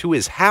her to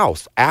his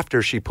house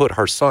after she put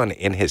her son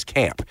in his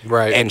camp.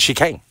 Right. And she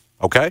came,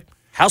 okay?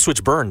 House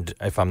which burned,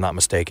 if I'm not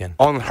mistaken.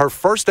 On her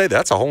first day,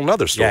 that's a whole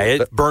nother story.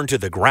 Yeah, it burned to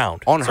the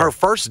ground. On her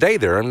first day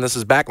there, and this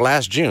is back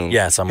last June,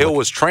 Hill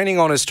was training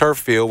on his turf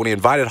field when he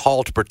invited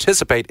Hall to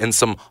participate in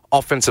some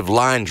offensive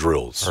line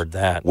drills. Heard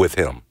that. With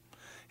him.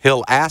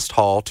 Hill asked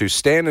Hall to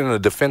stand in a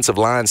defensive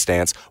line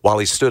stance while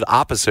he stood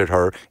opposite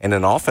her in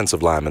an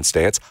offensive lineman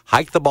stance,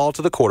 hiked the ball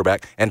to the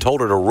quarterback, and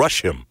told her to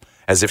rush him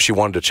as if she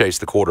wanted to chase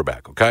the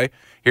quarterback, okay?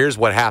 Here's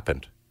what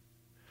happened.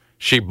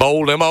 She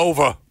bowled him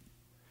over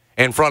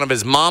in front of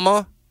his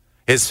mama,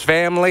 his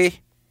family,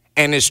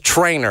 and his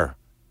trainer.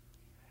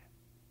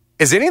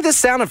 Is any of this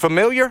sounding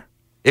familiar?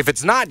 If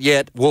it's not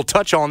yet, we'll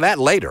touch on that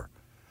later.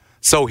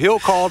 So Hill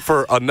called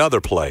for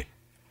another play.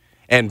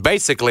 And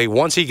basically,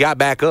 once he got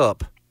back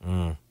up,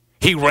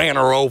 he ran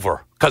her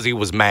over because he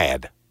was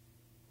mad.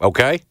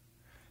 Okay?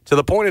 To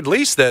the point, at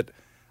least, that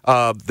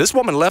this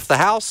woman left the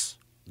house,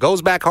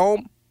 goes back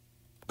home,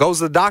 goes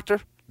to the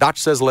doctor. Doctor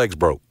says legs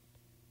broke.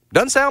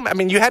 Doesn't sound, I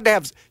mean, you had to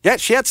have,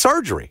 she had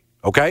surgery.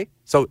 Okay?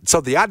 So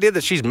the idea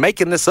that she's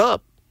making this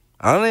up,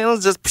 I don't know,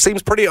 it just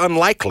seems pretty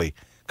unlikely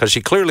because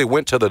she clearly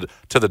went to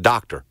the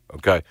doctor.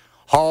 Okay?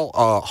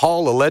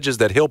 Hall alleges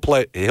that Hill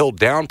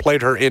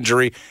downplayed her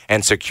injury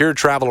and secured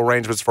travel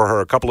arrangements for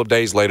her. A couple of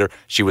days later,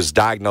 she was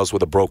diagnosed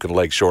with a broken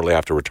leg shortly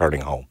after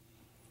returning home.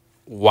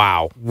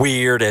 Wow.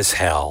 Weird as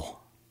hell.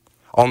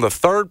 On the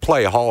third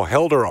play, Hall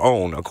held her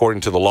own,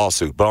 according to the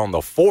lawsuit. But on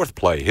the fourth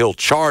play, Hill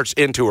charged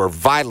into her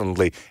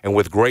violently and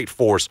with great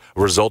force,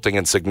 resulting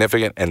in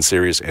significant and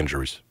serious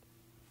injuries.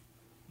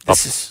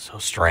 This is so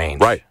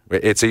strange. Right.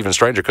 It's even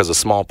stranger because a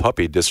small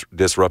puppy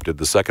disrupted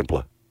the second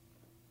play.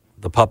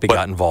 The puppy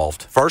got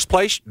involved. First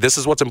play, this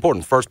is what's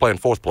important, first play and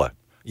fourth play.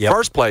 Yep.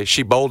 First play,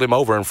 she bowled him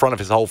over in front of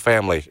his whole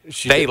family.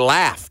 They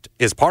laughed.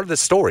 Is part of the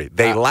story.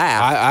 They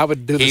laughed. I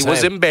would do the same. He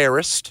was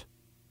embarrassed.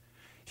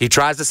 He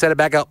tries to set it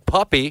back up.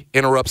 Puppy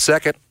interrupts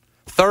second.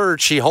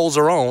 Third, she holds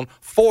her own.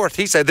 Fourth,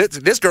 he said,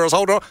 this girl's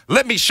holding on.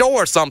 Let me show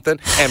her something,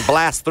 and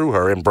blasts through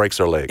her and breaks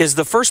her leg. Is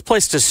the first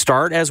place to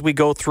start as we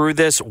go through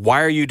this,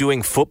 why are you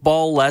doing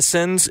football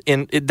lessons?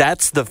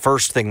 That's the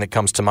first thing that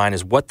comes to mind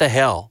is what the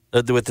hell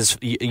with this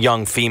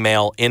young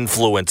female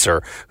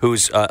influencer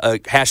who's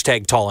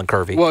hashtag tall and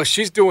curvy. Well,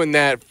 she's doing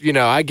that.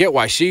 I get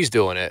why she's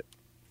doing it.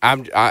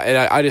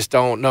 I just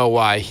don't know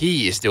why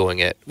he is doing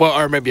it. Well,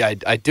 or maybe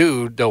I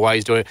do know why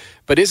he's doing it.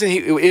 But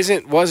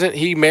wasn't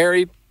he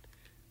married?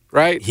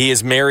 Right? He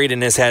is married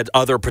and has had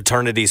other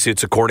paternity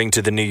suits, according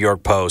to the New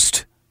York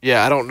Post.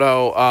 Yeah, I don't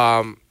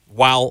know.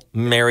 while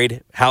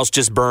married, house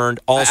just burned,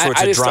 all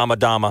sorts of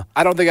drama.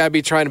 I don't think I'd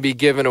be trying to be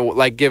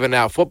giving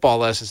out football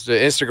lessons to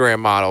Instagram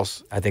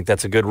models. I think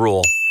that's a good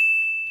rule.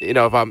 If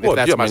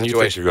that's my situation.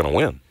 You think you're going to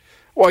win.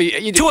 Well,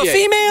 you to a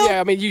female?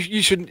 Yeah, I mean,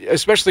 you should,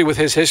 especially with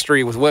his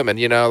history with women.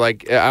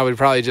 I would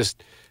probably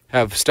just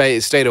have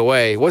stayed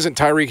away. Wasn't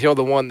Tyreke Hill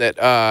the one that,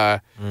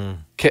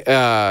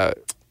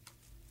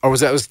 or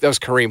was that was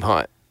Kareem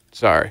Hunt?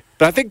 Sorry,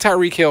 but I think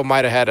Tyreke Hill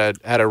might have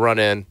had a run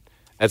in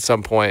at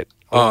some point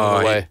along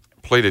the way.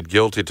 He pleaded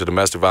guilty to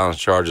domestic violence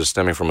charges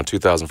stemming from a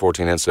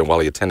 2014 incident while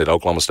he attended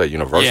Oklahoma State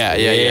University.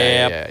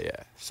 Yeah.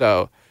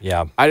 So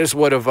I just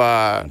would have.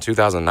 In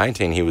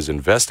 2019, he was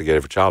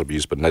investigated for child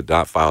abuse, but did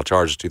not file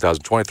charges.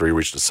 2023, he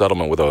reached a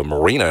settlement with a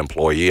marina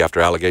employee after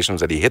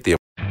allegations that he hit the.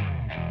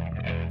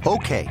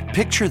 Okay,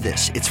 picture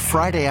this. It's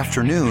Friday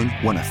afternoon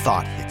when a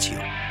thought hits you.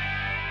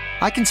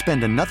 I can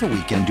spend another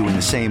weekend doing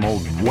the same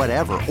old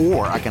whatever,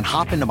 or I can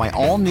hop into my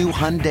all-new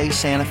Hyundai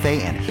Santa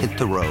Fe and hit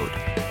the road.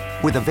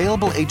 With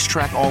available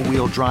H-Track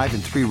all-wheel drive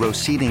and 3-row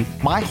seating,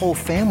 my whole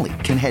family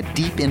can head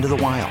deep into the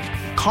wild.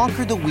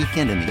 Conquer the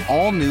weekend in the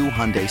all-new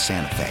Hyundai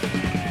Santa Fe.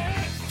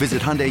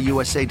 Visit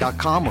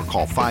HyundaiUSA.com or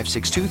call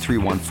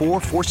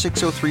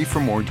 562-314-4603 for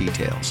more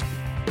details.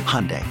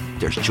 Hyundai,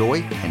 there's joy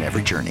in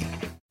every journey.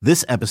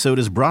 This episode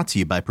is brought to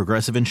you by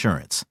Progressive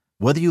Insurance.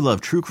 Whether you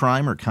love true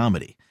crime or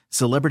comedy,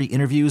 celebrity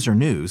interviews or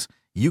news,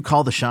 you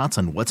call the shots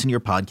on what's in your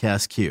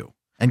podcast queue.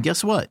 And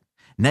guess what?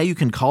 Now you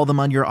can call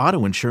them on your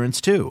auto insurance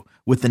too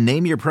with the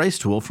Name Your Price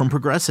tool from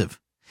Progressive.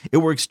 It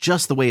works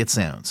just the way it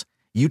sounds.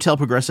 You tell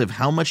Progressive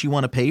how much you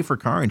want to pay for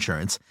car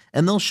insurance,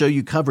 and they'll show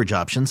you coverage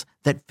options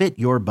that fit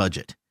your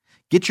budget.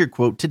 Get your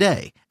quote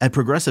today at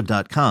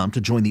Progressive.com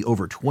to join the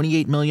over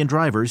 28 million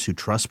drivers who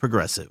trust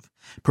Progressive.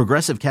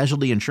 Progressive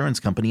Casualty Insurance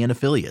Company and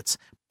Affiliates.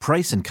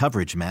 Price and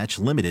coverage match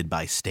limited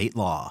by state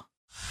law.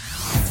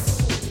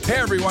 Hey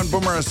everyone,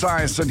 Boomer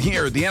Esiason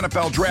here. The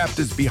NFL Draft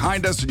is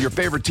behind us and your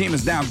favorite team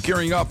is now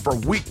gearing up for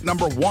week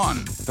number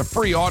 1. The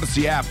free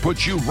Odyssey app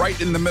puts you right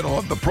in the middle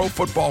of the pro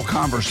football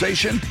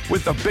conversation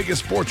with the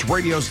biggest sports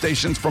radio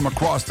stations from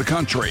across the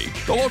country.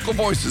 The local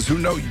voices who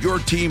know your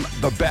team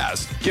the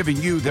best, giving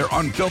you their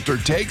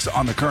unfiltered takes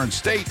on the current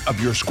state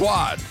of your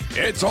squad.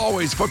 It's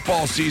always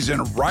football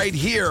season right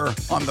here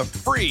on the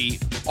free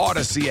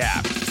Odyssey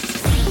app.